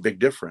does make a big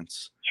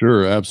difference.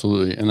 Sure,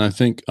 absolutely. And I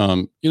think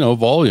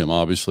volume,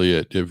 obviously,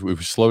 if we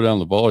slow down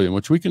the volume,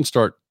 which we can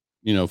start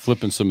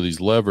flipping some of these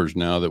levers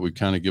now that we've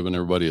kind of given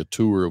everybody a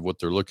tour of what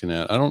they're looking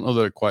at. I don't know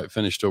that I quite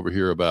finished over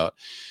here about,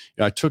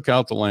 I took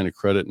out the line of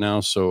credit now.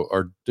 So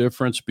our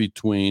difference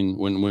between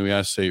when we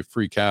ask, say,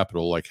 free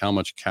capital, like how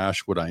much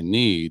cash would I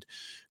need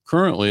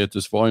currently at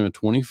this volume of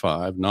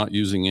 25, not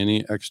using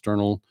any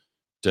external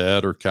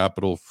debt or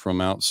capital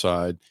from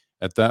outside,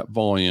 at that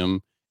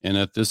volume and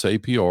at this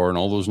APR and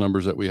all those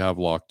numbers that we have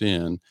locked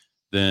in,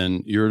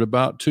 then you're at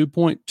about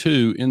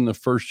 2.2 in the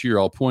first year.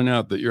 I'll point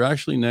out that you're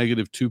actually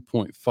negative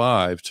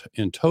 2.5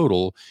 in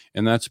total,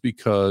 and that's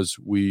because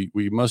we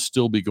must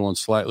still be going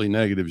slightly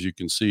negative, as you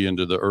can see,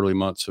 into the early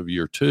months of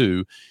year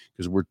 2,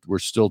 because we're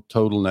still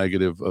total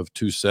negative of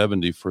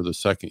 270 for the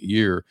second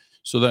year.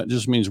 So that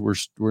just means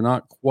we're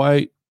not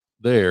quite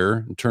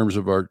there in terms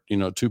of our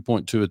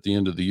 2.2 at the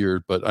end of the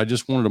year. But I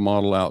just wanted to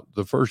model out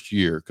the first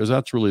year, because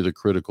that's really the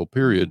critical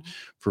period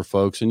for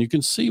folks, and you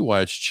can see why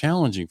it's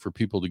challenging for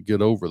people to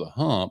get over the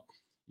hump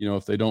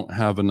if they don't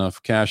have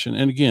enough cash. And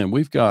again,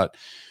 we've got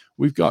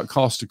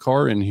cost of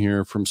car in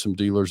here from some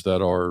dealers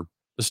that are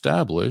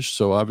established,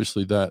 so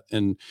obviously that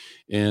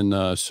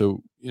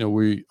so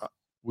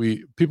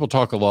people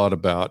talk a lot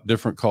about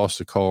different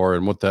costs of car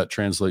and what that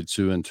translates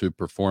into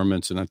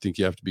performance. And I think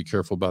you have to be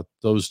careful about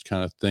those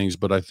kind of things.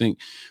 But I think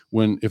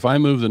if I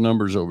move the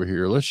numbers over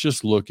here, let's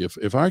just look,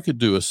 if I could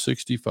do a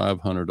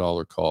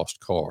 $6,500 cost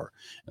car,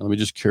 and let me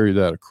just carry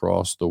that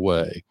across the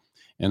way,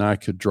 and I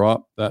could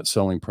drop that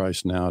selling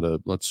price now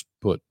to, let's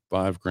put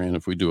 $5,000.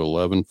 If we do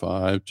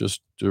 11.5,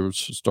 just to a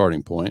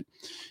starting point,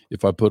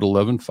 if I put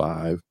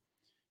 11.5,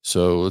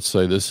 So let's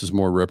say this is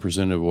more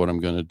representative of what I'm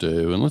going to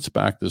do. And let's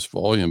back this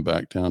volume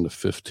back down to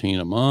 15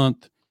 a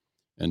month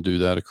and do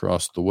that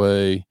across the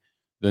way.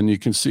 Then you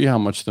can see how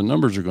much the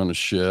numbers are going to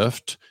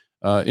shift.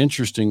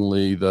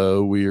 Interestingly,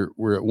 though,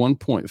 we're at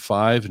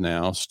 1.5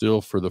 now,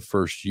 still for the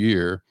first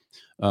year.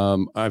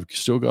 I've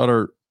still got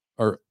our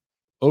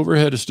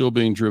overhead is still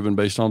being driven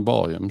based on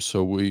volume.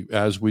 So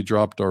as we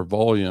dropped our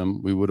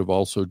volume, we would have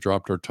also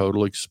dropped our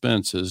total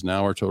expenses.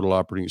 Now our total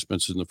operating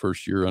expenses in the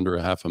first year under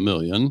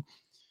 $500,000,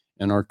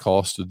 and our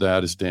cost of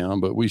that is down.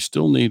 But we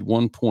still need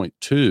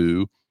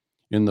 1.2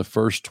 in the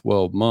first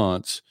 12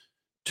 months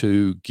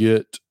to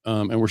get,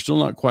 and we're still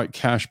not quite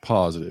cash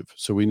positive.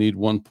 So we need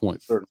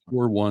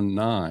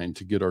 1.419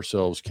 to get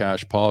ourselves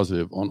cash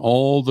positive on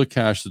all the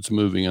cash that's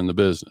moving in the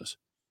business.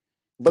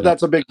 But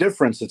that's a big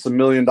difference. It's $1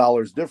 million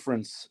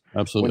difference.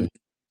 Absolutely. When you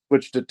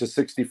switched it to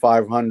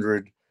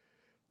 6,500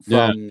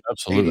 from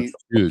absolutely. 80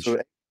 Huge. to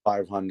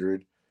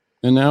 8,500.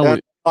 And now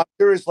I'm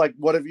curious, like,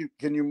 what have you,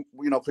 could you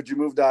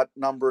move that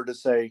number to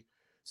say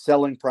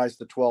selling price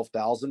to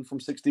 12,000 from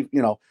 60,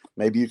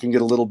 maybe you can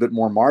get a little bit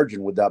more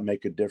margin. Would that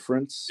make a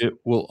difference? It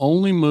will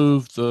only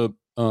move I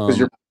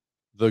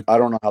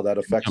don't know how that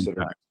affects it.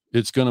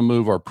 It's going to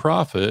move our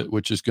profit,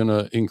 which is going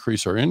to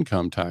increase our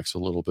income tax a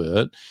little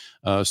bit.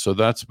 So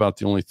that's about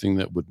the only thing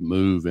that would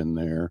move in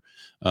there.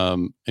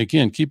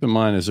 Again, keep in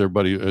mind,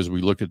 as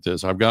we look at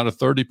this, I've got a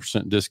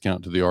 30%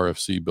 discount to the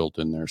RFC built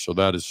in there. So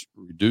that is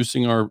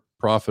reducing our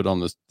profit on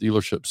the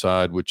dealership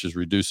side, which is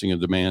reducing the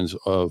demands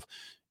of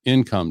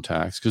income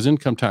tax, because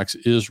income tax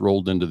is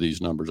rolled into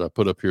these numbers. I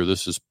put up here,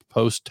 this is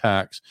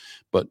post-tax,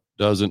 but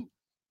doesn't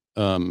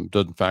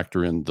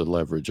factor in the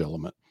leverage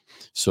element.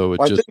 So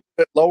I think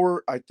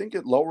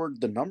it lowered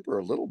the number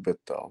a little bit,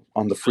 though,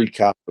 on the free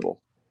capital.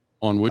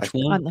 On which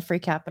one? On the free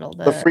capital.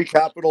 The free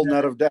capital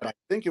net of debt. I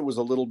think it was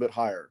a little bit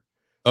higher.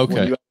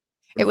 Okay.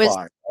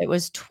 It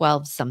was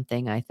 12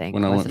 something, I think.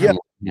 When I went from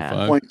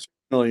 0.2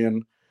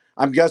 million.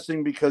 I'm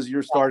guessing because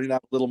you're starting to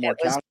have a little more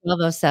cash.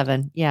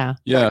 1207. Yeah.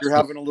 Yeah. You're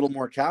having a little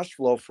more cash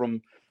flow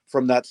from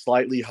that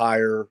slightly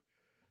higher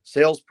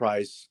sales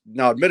price.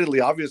 Now,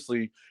 admittedly,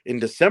 obviously, in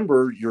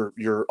December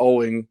you're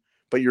owing,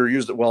 but you're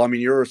using. Well, I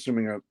mean, you're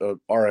assuming a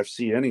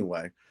RFC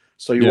anyway,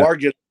 so you are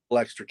getting a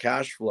little extra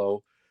cash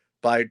flow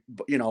by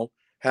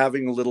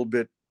having a little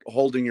bit,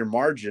 holding your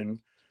margin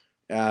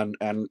and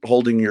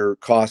holding your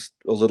cost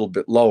a little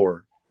bit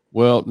lower.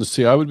 Well,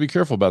 see, I would be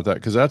careful about that,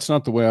 because that's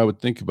not the way I would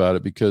think about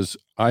it, because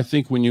I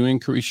think when you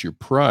increase your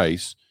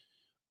price,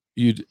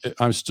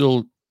 I'm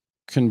still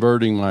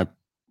converting my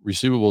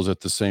receivables at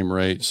the same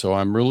rate. So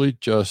I'm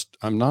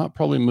not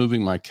probably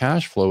moving my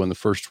cash flow in the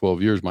first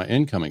 12 years, my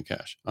incoming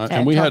cash.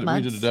 And we did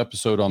an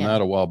episode on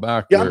that a while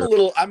back. Yeah,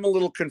 I'm a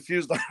little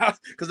confused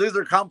because these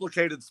are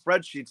complicated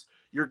spreadsheets.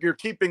 You're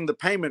keeping the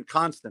payment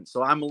constant.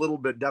 So I'm a little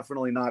bit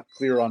definitely not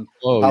clear on.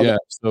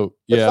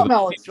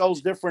 Somehow it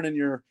shows different in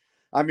your,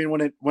 I mean,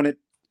 when it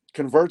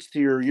converts to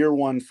your year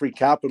one free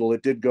capital,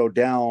 it did go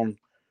down,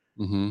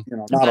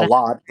 not a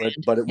lot,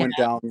 but it went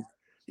down.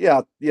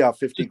 Yeah,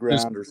 50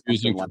 grand or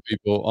something like for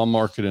people. I'll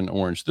mark it in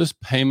orange. This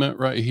payment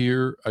right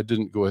here, I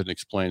didn't go ahead and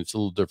explain. It's a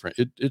little different.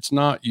 It's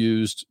not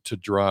used to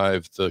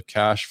drive the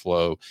cash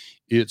flow.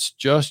 It's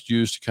just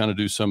used to kind of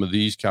do some of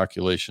these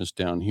calculations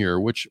down here,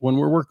 which when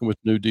we're working with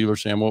new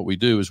dealers, Sam, what we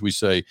do is we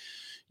say,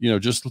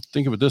 just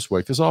think of it this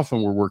way, because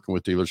often we're working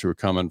with dealers who are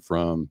coming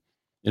from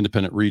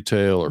independent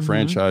retail or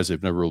franchise.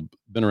 They've never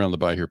been around the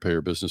buy here, pay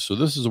here business. So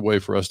this is a way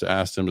for us to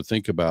ask them to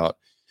think about,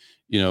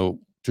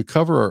 to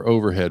cover our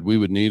overhead, we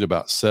would need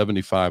about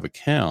 75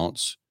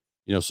 accounts.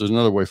 So there's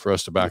another way for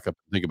us to back up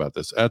and think about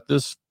this. At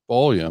this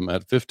volume,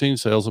 at 15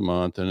 sales a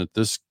month, and at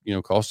this,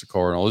 cost of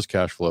car and all this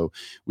cash flow,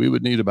 we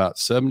would need about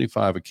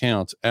 75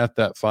 accounts at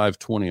that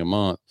 520 a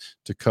month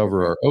to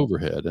cover our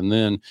overhead. And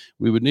then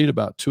we would need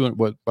about 200,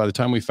 by the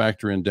time we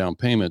factor in down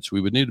payments,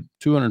 we would need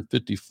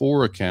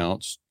 254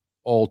 accounts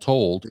all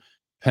told,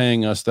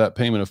 paying us that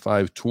payment of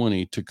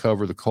 520 to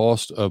cover the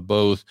cost of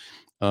both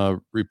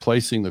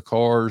replacing the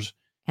cars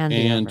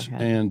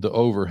and the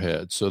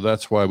overhead. So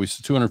that's why we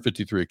said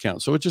 253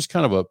 accounts. So it's just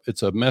kind of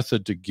it's a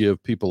method to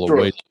give people a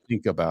way to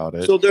think about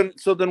it.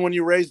 So then when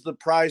you raise the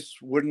price,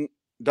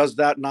 does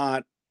that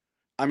not,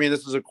 I mean,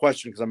 this is a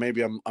question because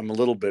maybe I'm a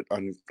little bit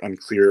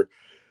unclear.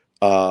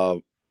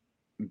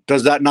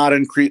 Does that not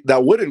increase,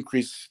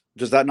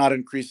 does that not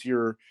increase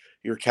your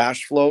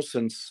cash flow,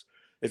 since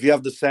if you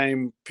have the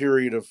same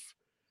period of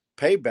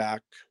payback?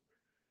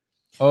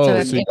 So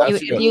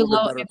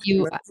if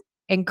you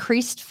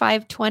increased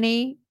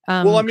 520.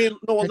 Well, I mean,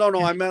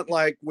 no. I meant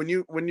like when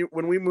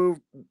we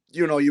moved,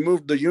 you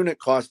moved the unit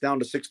cost down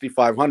to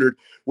 6,500,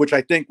 which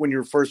I think when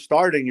you're first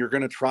starting, you're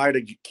going to try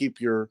to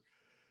keep your,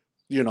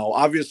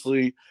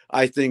 obviously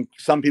I think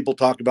some people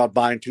talk about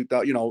buying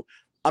 2,000,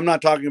 I'm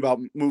not talking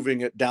about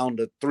moving it down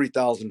to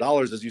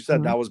 $3,000. As you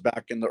said, that was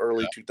back in the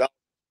early 2000s.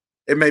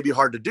 It may be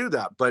hard to do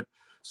that, but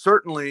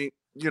certainly,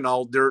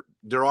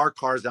 there are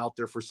cars out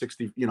there for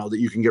 60, that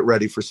you can get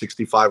ready for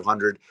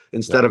 6,500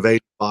 instead of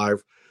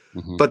 85.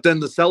 But then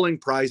the selling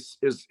price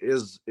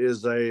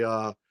is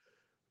a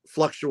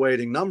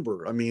fluctuating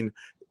number. I mean,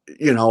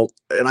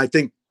 and I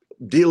think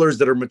dealers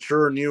that are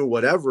mature, new,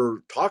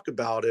 whatever, talk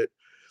about it,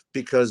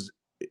 because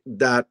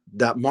that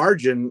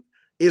margin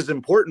is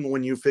important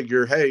when you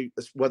figure, hey,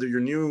 whether you're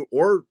new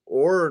or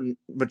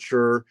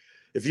mature,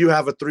 if you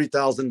have a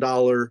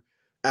 $3,000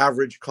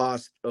 average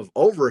cost of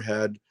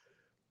overhead,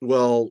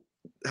 well,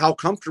 how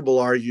comfortable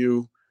are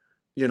you,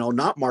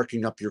 not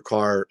marking up your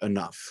car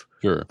enough?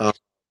 Sure.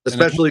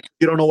 Especially if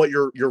you don't know what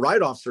your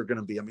write-offs are going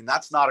to be. I mean,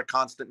 that's not a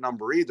constant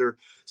number either.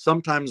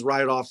 Sometimes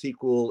write-offs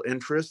equal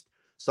interest.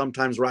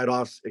 Sometimes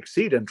write-offs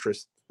exceed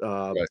interest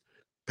Right.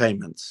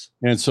 payments.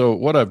 And so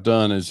what I've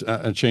done is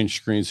I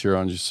changed screens here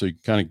on just so you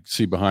kind of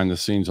see behind the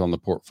scenes on the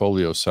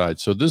portfolio side.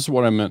 So this is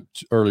what I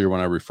meant earlier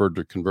when I referred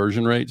to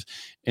conversion rates.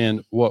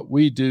 And what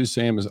we do,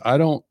 Sam, is I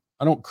don't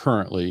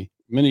currently,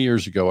 many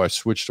years ago, I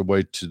switched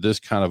away to this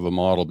kind of a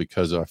model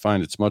because I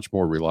find it's much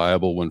more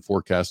reliable when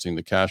forecasting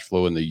the cash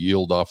flow and the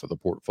yield off of the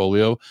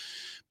portfolio.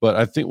 But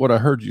I think what I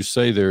heard you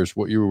say there is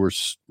what you were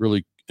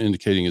really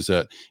indicating is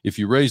that if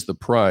you raise the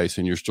price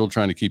and you're still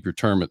trying to keep your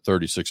term at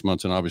 36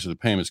 months, and obviously the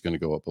payment's going to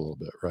go up a little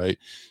bit, right?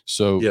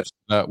 So yes,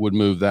 that would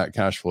move that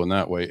cash flow in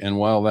that way. And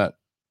while that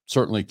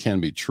certainly can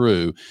be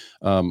true,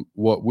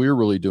 what we're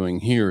really doing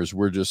here is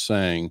we're just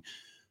saying,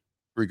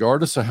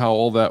 regardless of how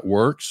all that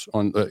works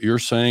on you're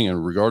saying,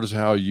 and regardless of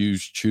how you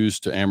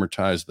choose to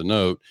amortize the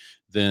note,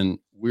 then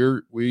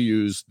we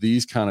use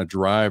these kind of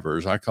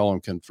drivers. I call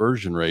them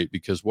conversion rate,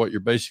 because what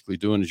you're basically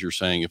doing is you're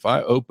saying, if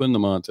I open the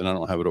month, and I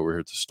don't have it over here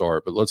at the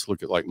start, but let's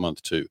look at like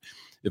month 2.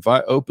 If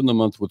I open the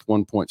month with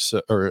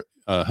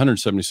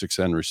 176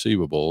 end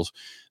receivables,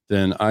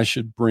 then I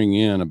should bring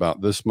in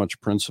about this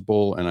much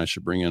principal and I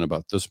should bring in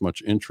about this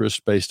much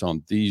interest based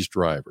on these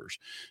drivers.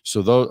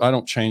 So though I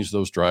don't change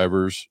those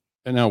drivers.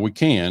 And now we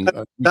can.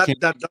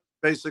 That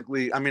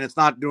basically, I mean, it's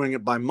not doing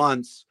it by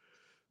months,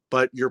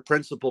 but your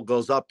principal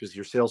goes up as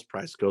your sales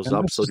price goes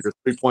up. So you're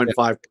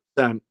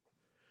 3.5%.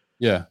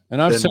 Yeah.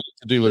 And I've said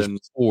it to dealers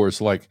before,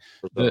 it's like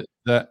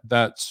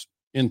that's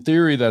in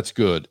theory, that's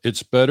good.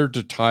 It's better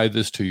to tie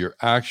this to your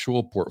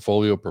actual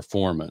portfolio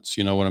performance.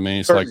 You know what I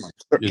mean? It's certainly.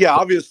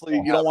 Obviously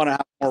you don't want to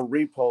have more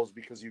repos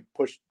because you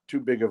push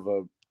too big of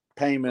a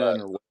payment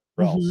or whatever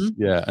else.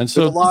 Yeah. And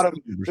so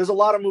there's a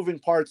lot of moving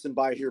parts in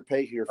buy here,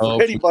 pay here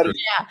for anybody. For sure.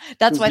 Yeah.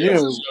 That's why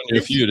there's only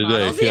a few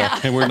today. Models, yeah.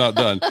 And we're not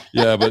done.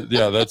 Yeah. But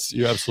yeah,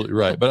 you're absolutely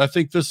right. But I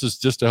think this is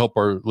just to help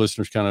our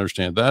listeners kind of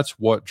understand that's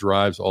what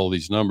drives all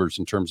these numbers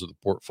in terms of the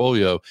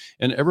portfolio,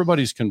 and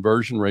everybody's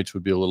conversion rates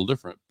would be a little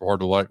different.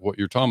 Part of like what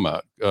you're talking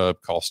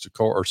about, cost of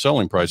car or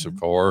selling price of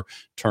car,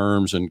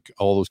 terms, and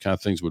all those kind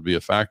of things would be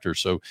a factor.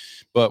 So,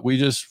 but we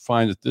just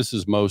find that this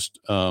is most,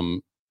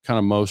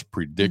 most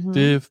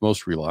predictive,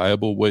 most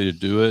reliable way to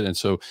do it. And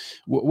so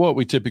what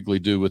we typically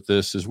do with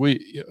this is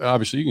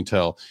obviously you can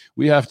tell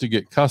we have to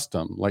get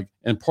custom,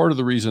 and part of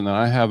the reason that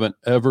I haven't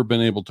ever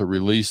been able to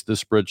release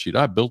this spreadsheet,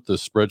 I built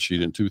this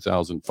spreadsheet in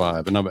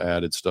 2005 and I've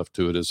added stuff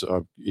to it as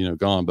I've,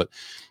 gone, but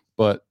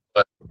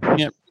I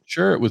can't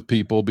share it with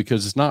people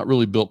because it's not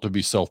really built to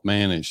be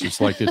self-managed.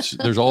 It's like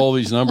there's all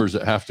these numbers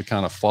that have to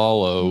kind of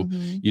follow,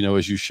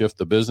 as you shift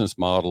the business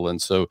model.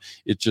 And so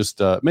it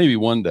just maybe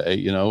one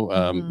day,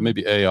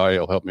 maybe AI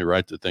will help me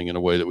write the thing in a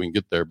way that we can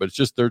get there. But it's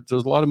just there's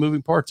a lot of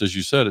moving parts, as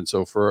you said. And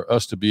so for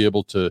us to be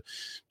able to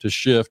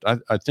shift,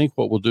 I think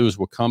what we'll do is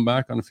we'll come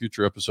back on a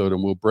future episode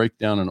and we'll break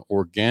down an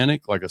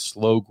organic, like a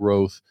slow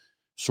growth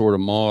sort of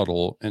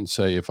model, and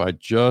say, if I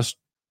just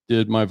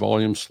did my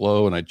volume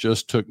slow and I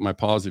just took my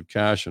positive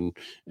cash and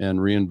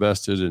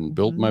reinvested and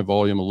built my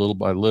volume a little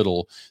by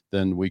little,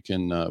 then we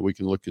can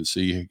look and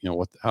see,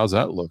 how's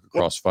that look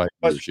across 5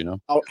 years,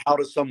 How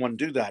does someone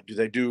do that? Do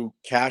they do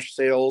cash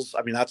sales?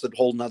 I mean, that's a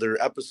whole nother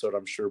episode,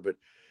 I'm sure, but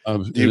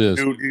do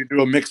you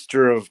do a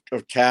mixture of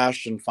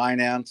cash and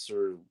finance,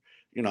 or,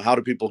 how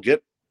do people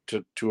get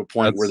to a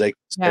point where they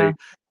can say, I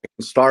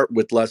can start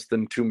with less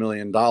than $2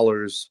 million.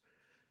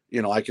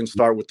 I can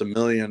start with $1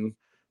 million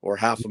or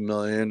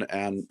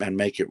 $500,000 and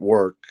make it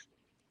work.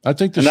 I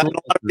think a lot of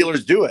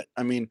dealers do it.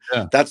 I mean,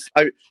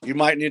 you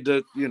might need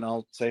to,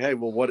 say, hey,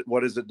 well,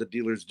 what is it that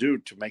dealers do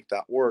to make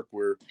that work?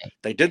 Where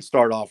they did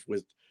start off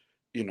with,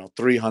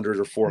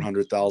 $300,000 or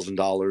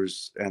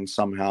 $400,000 and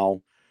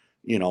somehow,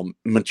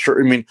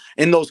 mature. I mean,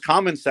 in those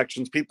comment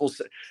sections, people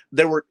say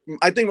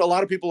I think a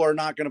lot of people are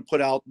not going to put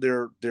out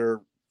their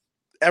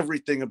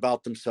everything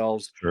about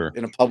themselves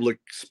in a public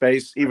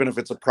space, even if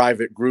it's a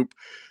private group.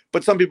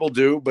 But some people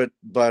do. But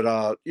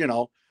I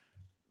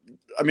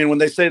mean, when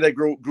they say they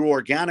grew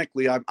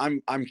organically,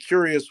 I'm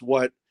curious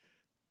what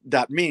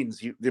that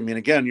means.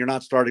 Again, you're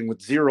not starting with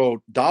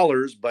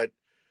 $0, but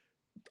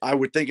I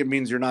would think it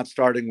means you're not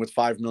starting with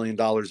 $5 million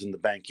in the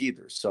bank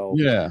either. So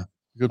yeah,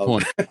 good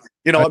point.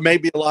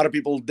 Maybe a lot of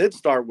people did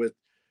start with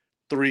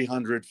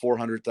 $300,000,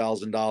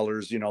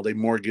 $400,000. They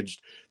mortgaged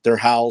their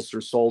house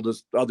or sold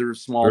other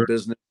small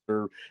business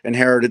or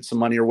inherited some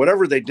money or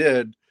whatever they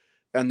did.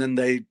 And then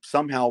they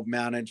somehow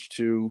managed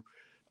to,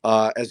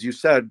 as you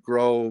said,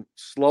 grow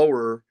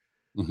slower.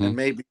 And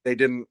maybe they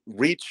didn't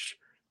reach,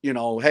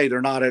 hey,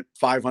 they're not at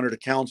 500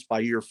 accounts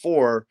by year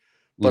 4.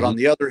 But on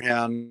the other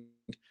hand,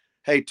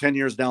 hey, 10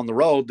 years down the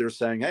road, they're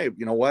saying, hey,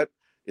 you know what?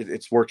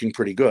 It's working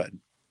pretty good.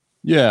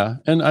 Yeah.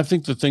 And I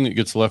think the thing that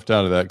gets left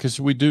out of that, because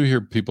we do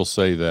hear people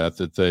say that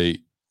they,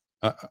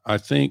 I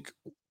think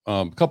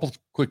a couple of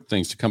quick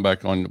things to come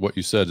back on what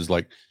you said is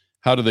like,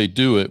 how do they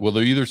do it? Well,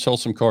 they either sell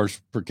some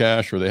cars for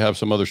cash or they have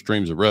some other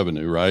streams of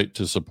revenue, right,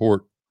 to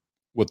support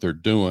what they're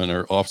doing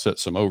or offset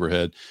some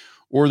overhead,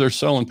 or they're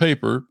selling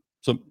paper.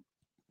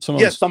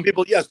 Yes, some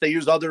people, yes, they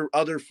use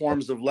other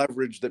forms of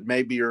leverage that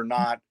maybe are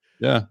not.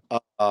 Yeah.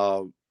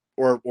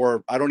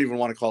 Or I don't even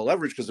want to call it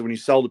leverage, because when you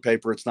sell the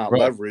paper, it's not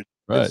leverage.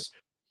 Right. It's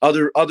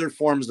other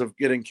forms of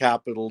getting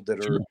capital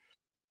that are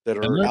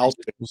out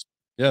there.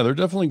 Yeah, there are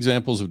definitely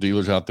examples of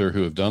dealers out there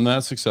who have done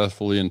that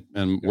successfully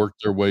and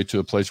worked their way to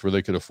a place where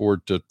they could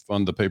afford to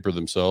fund the paper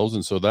themselves.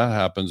 And so that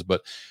happens.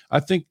 But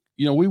I think,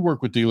 we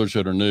work with dealers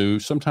that are new.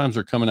 Sometimes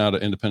they're coming out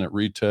of independent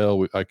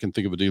retail. I can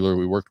think of a dealer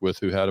we worked with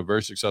who had a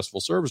very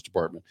successful service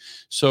department.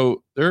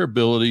 So their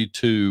ability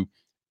to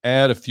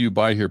add a few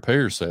buy here, pay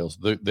here sales,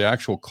 the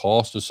actual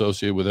cost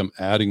associated with them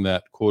adding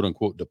that quote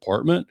unquote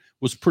department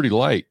was pretty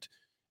light.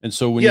 And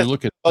so when you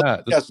look at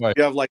that, that's why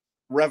you have like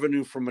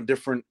revenue from a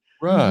different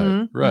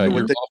right.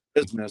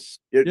 business.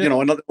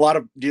 A lot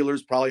of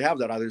dealers probably have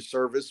that, either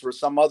service or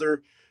some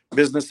other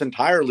business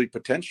entirely,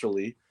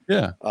 potentially.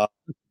 Yeah.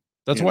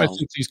 That's why I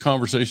think these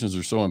conversations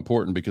are so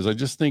important, because I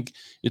just think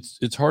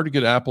it's hard to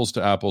get apples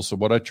to apples. So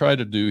what I try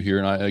to do here,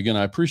 and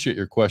I appreciate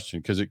your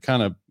question, because it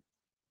kind of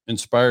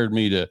inspired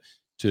me to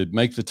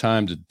make the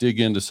time to dig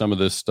into some of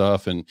this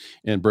stuff and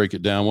break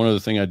it down. One other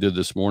thing I did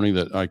this morning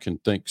that I can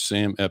thank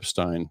Sam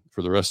Epstein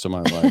for the rest of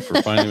my life for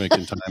finally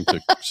making time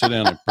to sit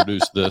down and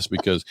produce this,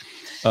 because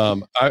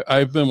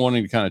I've been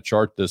wanting to kind of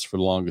chart this for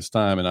the longest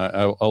time, and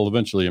I'll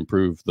eventually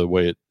improve the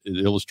way it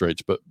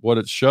illustrates. But what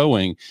it's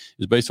showing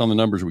is, based on the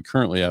numbers we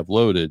currently have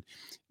loaded,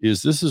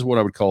 this is what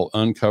I would call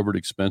uncovered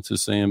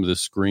expenses, Sam,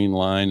 this green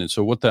line. And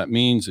so what that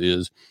means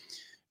is,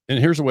 and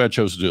here's the way I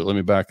chose to do it. Let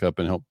me back up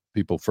and help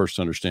people first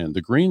understand.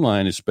 The green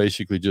line is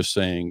basically just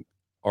saying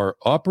our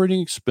operating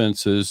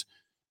expenses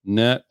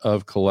net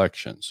of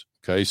collections.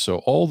 Okay. So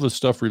all the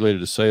stuff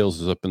related to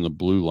sales is up in the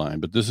blue line,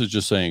 but this is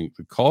just saying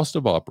the cost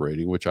of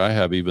operating, which I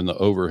have even the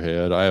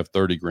overhead. I have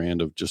 30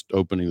 grand of just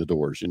opening the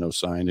doors,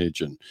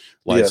 signage and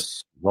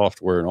lights,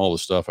 software and all the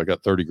stuff. I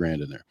got 30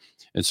 grand in there.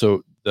 And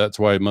so that's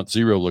why month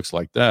zero looks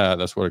like that.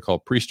 That's what I call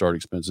pre-start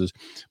expenses.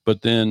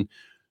 But then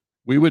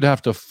we would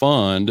have to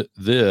fund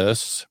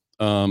this.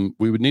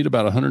 We would need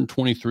about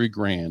 123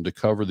 grand to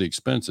cover the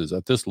expenses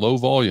at this low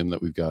volume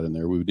that we've got in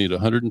there. We would need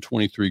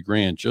 123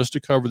 grand just to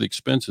cover the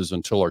expenses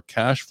until our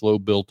cash flow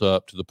built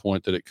up to the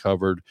point that it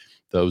covered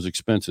those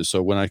expenses.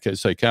 So when I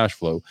say cash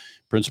flow,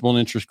 principal and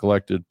interest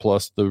collected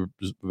plus the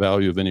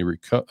value of any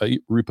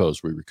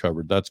repos we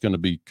recovered, that's going to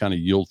be kind of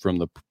yield from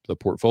the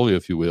portfolio,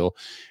 if you will.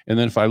 And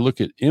then if I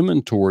look at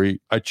inventory,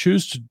 I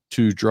choose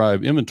to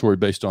drive inventory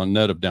based on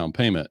net of down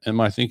payment. And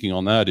my thinking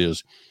on that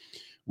is,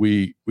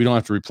 we don't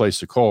have to replace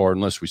the car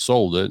unless we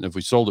sold it. And if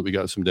we sold it, we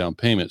got some down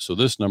payment. So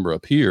this number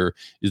up here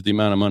is the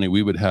amount of money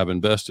we would have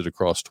invested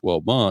across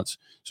 12 months.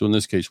 So in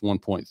this case,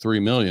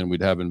 1.3 million,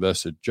 we'd have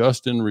invested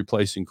just in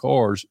replacing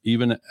cars,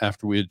 even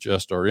after we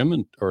adjust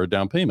our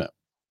down payment.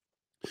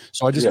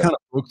 So I just kind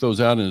of broke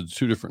those out into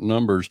two different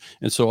numbers.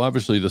 And so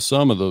obviously the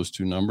sum of those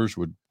two numbers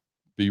would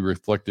be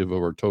reflective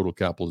of our total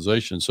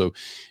capitalization. So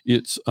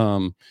it's,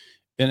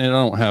 and I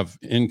don't have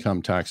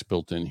income tax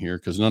built in here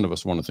because none of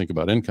us want to think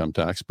about income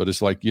tax, but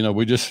it's like,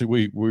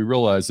 we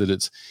realize that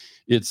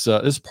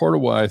it's part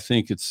of why I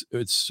think it's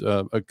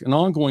an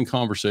ongoing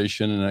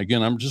conversation. And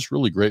again, I'm just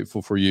really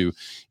grateful for you,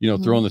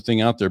 throwing the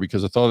thing out there,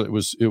 because I thought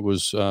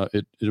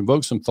it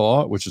invoked some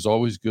thought, which is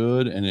always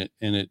good. And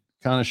it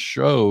kind of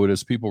showed,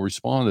 as people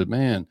responded,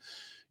 man,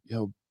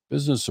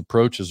 business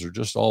approaches are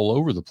just all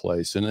over the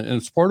place. And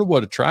it's part of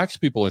what attracts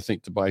people, I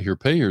think, to buy here,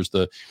 pay here, is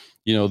the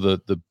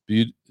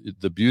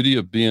beauty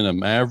of being a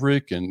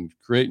maverick and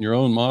creating your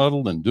own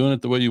model and doing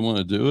it the way you want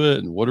to do it,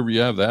 and whatever you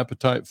have the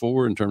appetite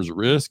for in terms of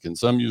risk. And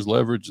some use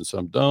leverage and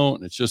some don't.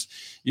 And it's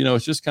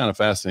just kind of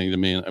fascinating to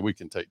me. And we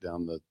can take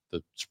down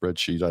the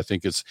spreadsheet. I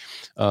think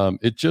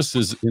it just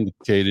is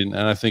indicated. And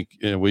I think,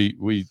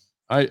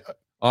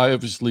 I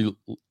obviously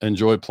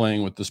enjoy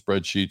playing with the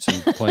spreadsheets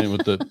and playing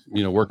with the,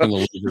 working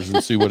the levers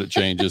and see what it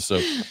changes. So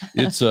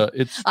it's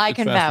I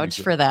can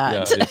vouch for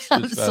that. Yeah, it's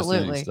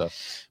absolutely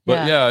stuff.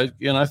 But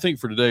and I think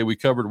for today we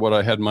covered what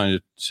I had in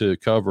mind to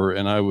cover,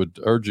 and I would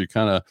urge you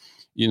kind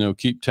of,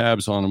 keep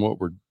tabs on what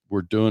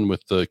we're doing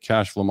with the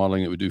cash flow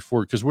modeling that we do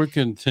forward, because we'll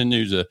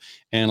continue to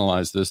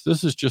analyze this.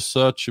 This is just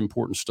such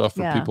important stuff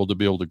for people to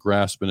be able to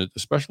grasp, and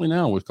especially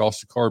now with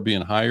cost of car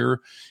being higher,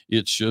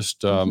 it's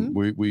just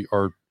we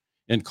are.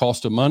 And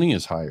cost of money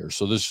is higher.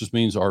 So this just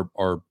means our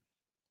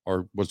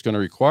what's going to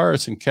require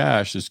us in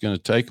cash is going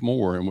to take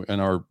more.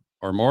 And our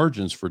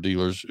margins for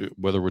dealers,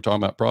 whether we're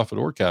talking about profit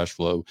or cash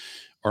flow,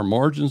 our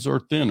margins are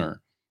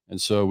thinner.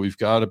 And so we've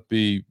got to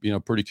be,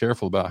 pretty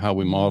careful about how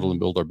we model and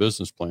build our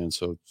business plan.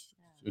 So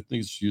I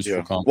think it's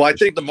useful. Yeah. Well, I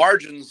think the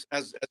margins,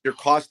 as your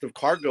cost of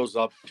car goes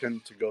up,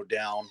 tend to go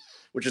down,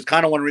 which is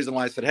kind of one reason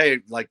why I said, hey,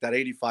 like that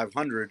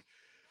 8,500,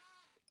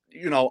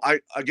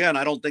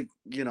 I don't think,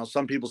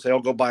 some people say, oh,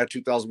 go buy a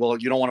 2000. Well,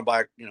 you don't want to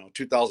buy,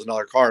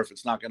 $2,000 car if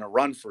it's not going to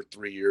run for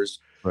 3 years.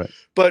 Right.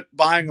 But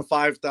buying a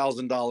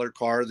 $5,000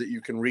 car that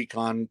you can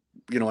recon,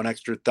 an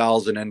extra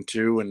 1,000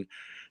 into, and,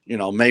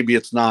 maybe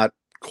it's not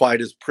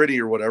quite as pretty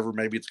or whatever.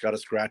 Maybe it's got a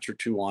scratch or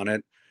two on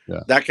it.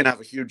 Yeah. That can have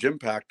a huge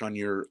impact on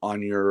your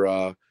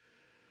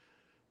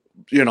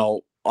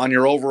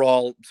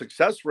overall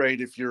success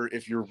rate if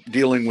you're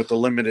dealing with a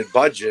limited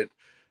budget.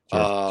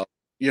 Sure.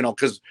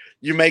 Because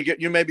you may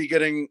be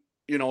getting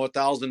 $1,000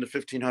 to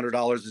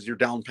 $1,500 as your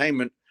down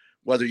payment,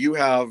 whether you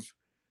have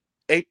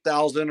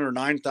 8,000 or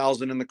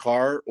 9,000 in the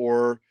car,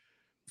 or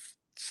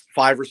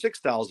 5 or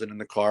 6,000 in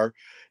the car.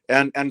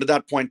 And to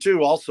that point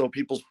too, also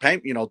people's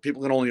payment,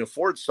 people can only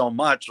afford so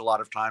much a lot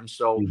of times.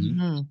 So,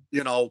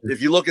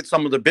 if you look at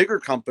some of the bigger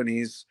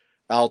companies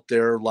out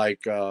there,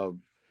 like, Drive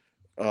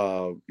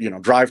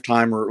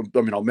Time, or,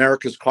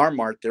 America's Car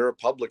Mart, they're a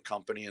public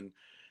company,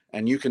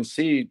 and you can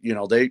see,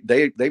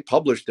 they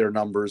publish their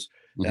numbers,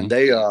 and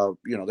they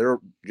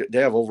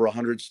have over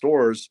 100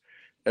 stores,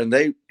 and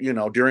they,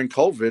 during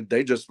COVID,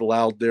 they just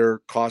allowed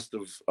their cost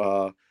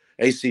of,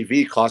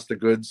 ACV, cost of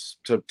goods,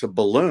 to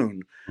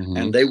balloon.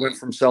 And they went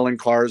from selling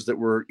cars that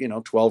were,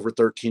 12 or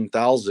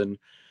 13,000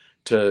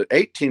 to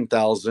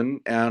 18,000,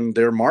 and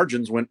their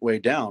margins went way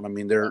down. I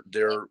mean, their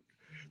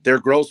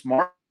gross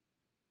margin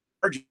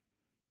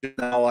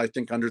now, I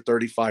think, under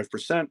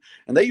 35%.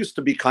 And they used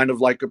to be kind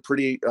of like a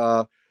pretty,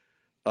 well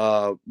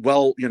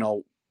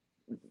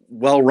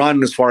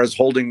run as far as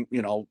holding,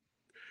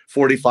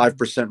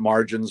 45%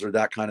 margins or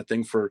that kind of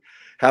thing. For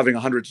having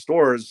 100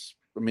 stores,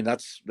 I mean,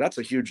 that's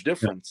a huge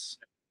difference.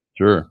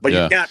 Sure. But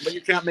you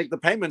can't make the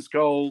payments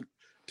go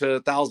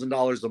to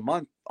 $1,000 a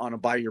month on a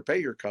buy your pay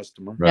your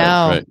customer. Right.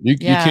 No. Right. You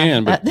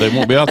can, but they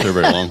won't be out there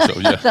very long. So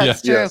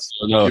That's true. Yes.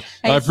 No,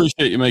 I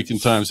appreciate you making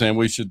time, Sam.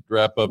 We should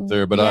wrap up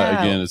there, but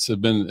it's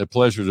been a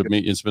pleasure to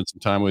meet you and spend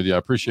some time with you. I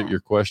appreciate your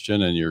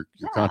question and your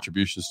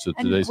contributions to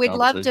today's we'd conversation.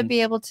 love to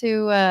be able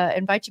to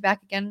invite you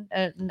back again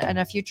in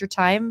a future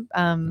time. We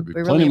plenty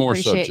really more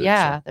appreciate.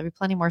 subjects, There'll be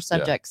plenty more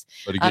subjects.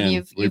 But again,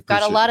 you've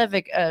got a lot of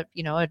a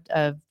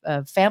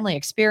family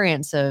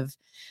experience of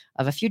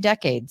a few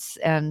decades,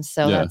 and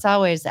so that's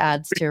always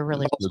adds to a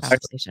really good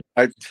conversation.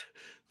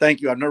 Thank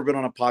you. I've never been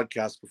on a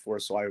podcast before,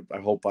 so I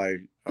hope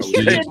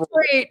you did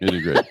great. You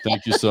did great.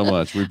 Thank you so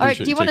much. We appreciate. All right,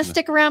 do you want to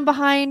stick around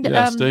behind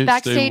backstage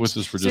stay with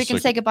us for so we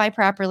can say goodbye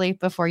properly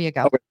before you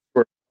go? Okay,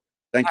 sure.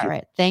 Thank you. All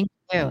right, thank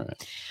you.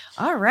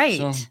 All right.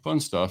 So fun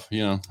stuff.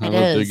 I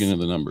love digging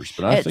into the numbers,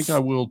 but I think I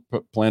will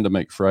plan to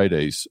make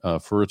Fridays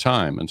for a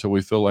time until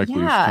we feel like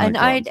we've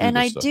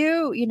I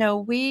do.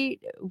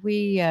 We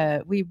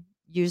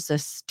use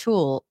this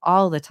tool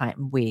all the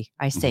time.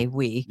 I say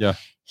we. Yeah.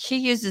 He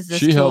uses this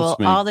tool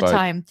all the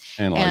time.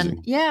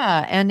 Analyzing.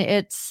 And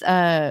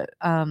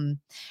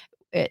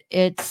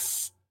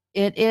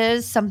it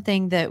is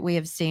something that we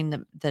have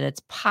seen that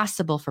it's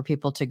possible for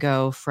people to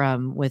go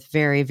from with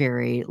very,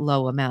 very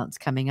low amounts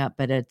coming up,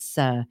 but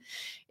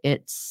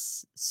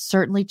it's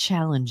certainly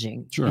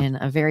challenging in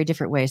a very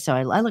different way. So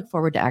I look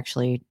forward to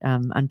actually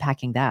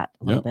unpacking that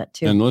a little bit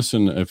too. And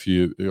listen,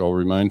 I'll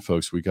remind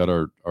folks, we got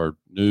our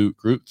new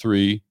Group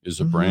 3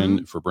 is a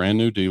brand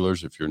new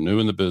dealers. If you're new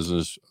in the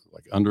business,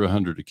 like under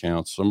 100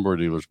 accounts, some of our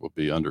dealers will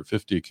be under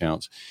 50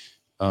 accounts.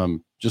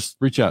 Just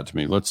reach out to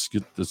me. Let's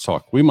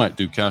talk. We might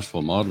do cash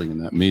flow modeling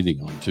in that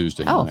meeting on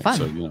Tuesday night. Fun.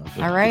 So,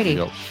 all righty.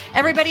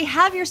 Everybody,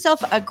 have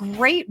yourself a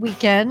great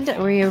weekend.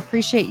 We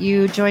appreciate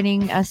you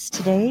joining us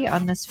today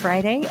on this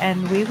Friday,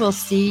 and we will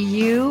see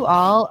you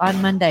all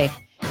on Monday.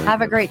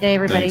 Have a great day,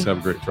 everybody. Thanks. Have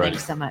a great Friday.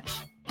 Thanks so much.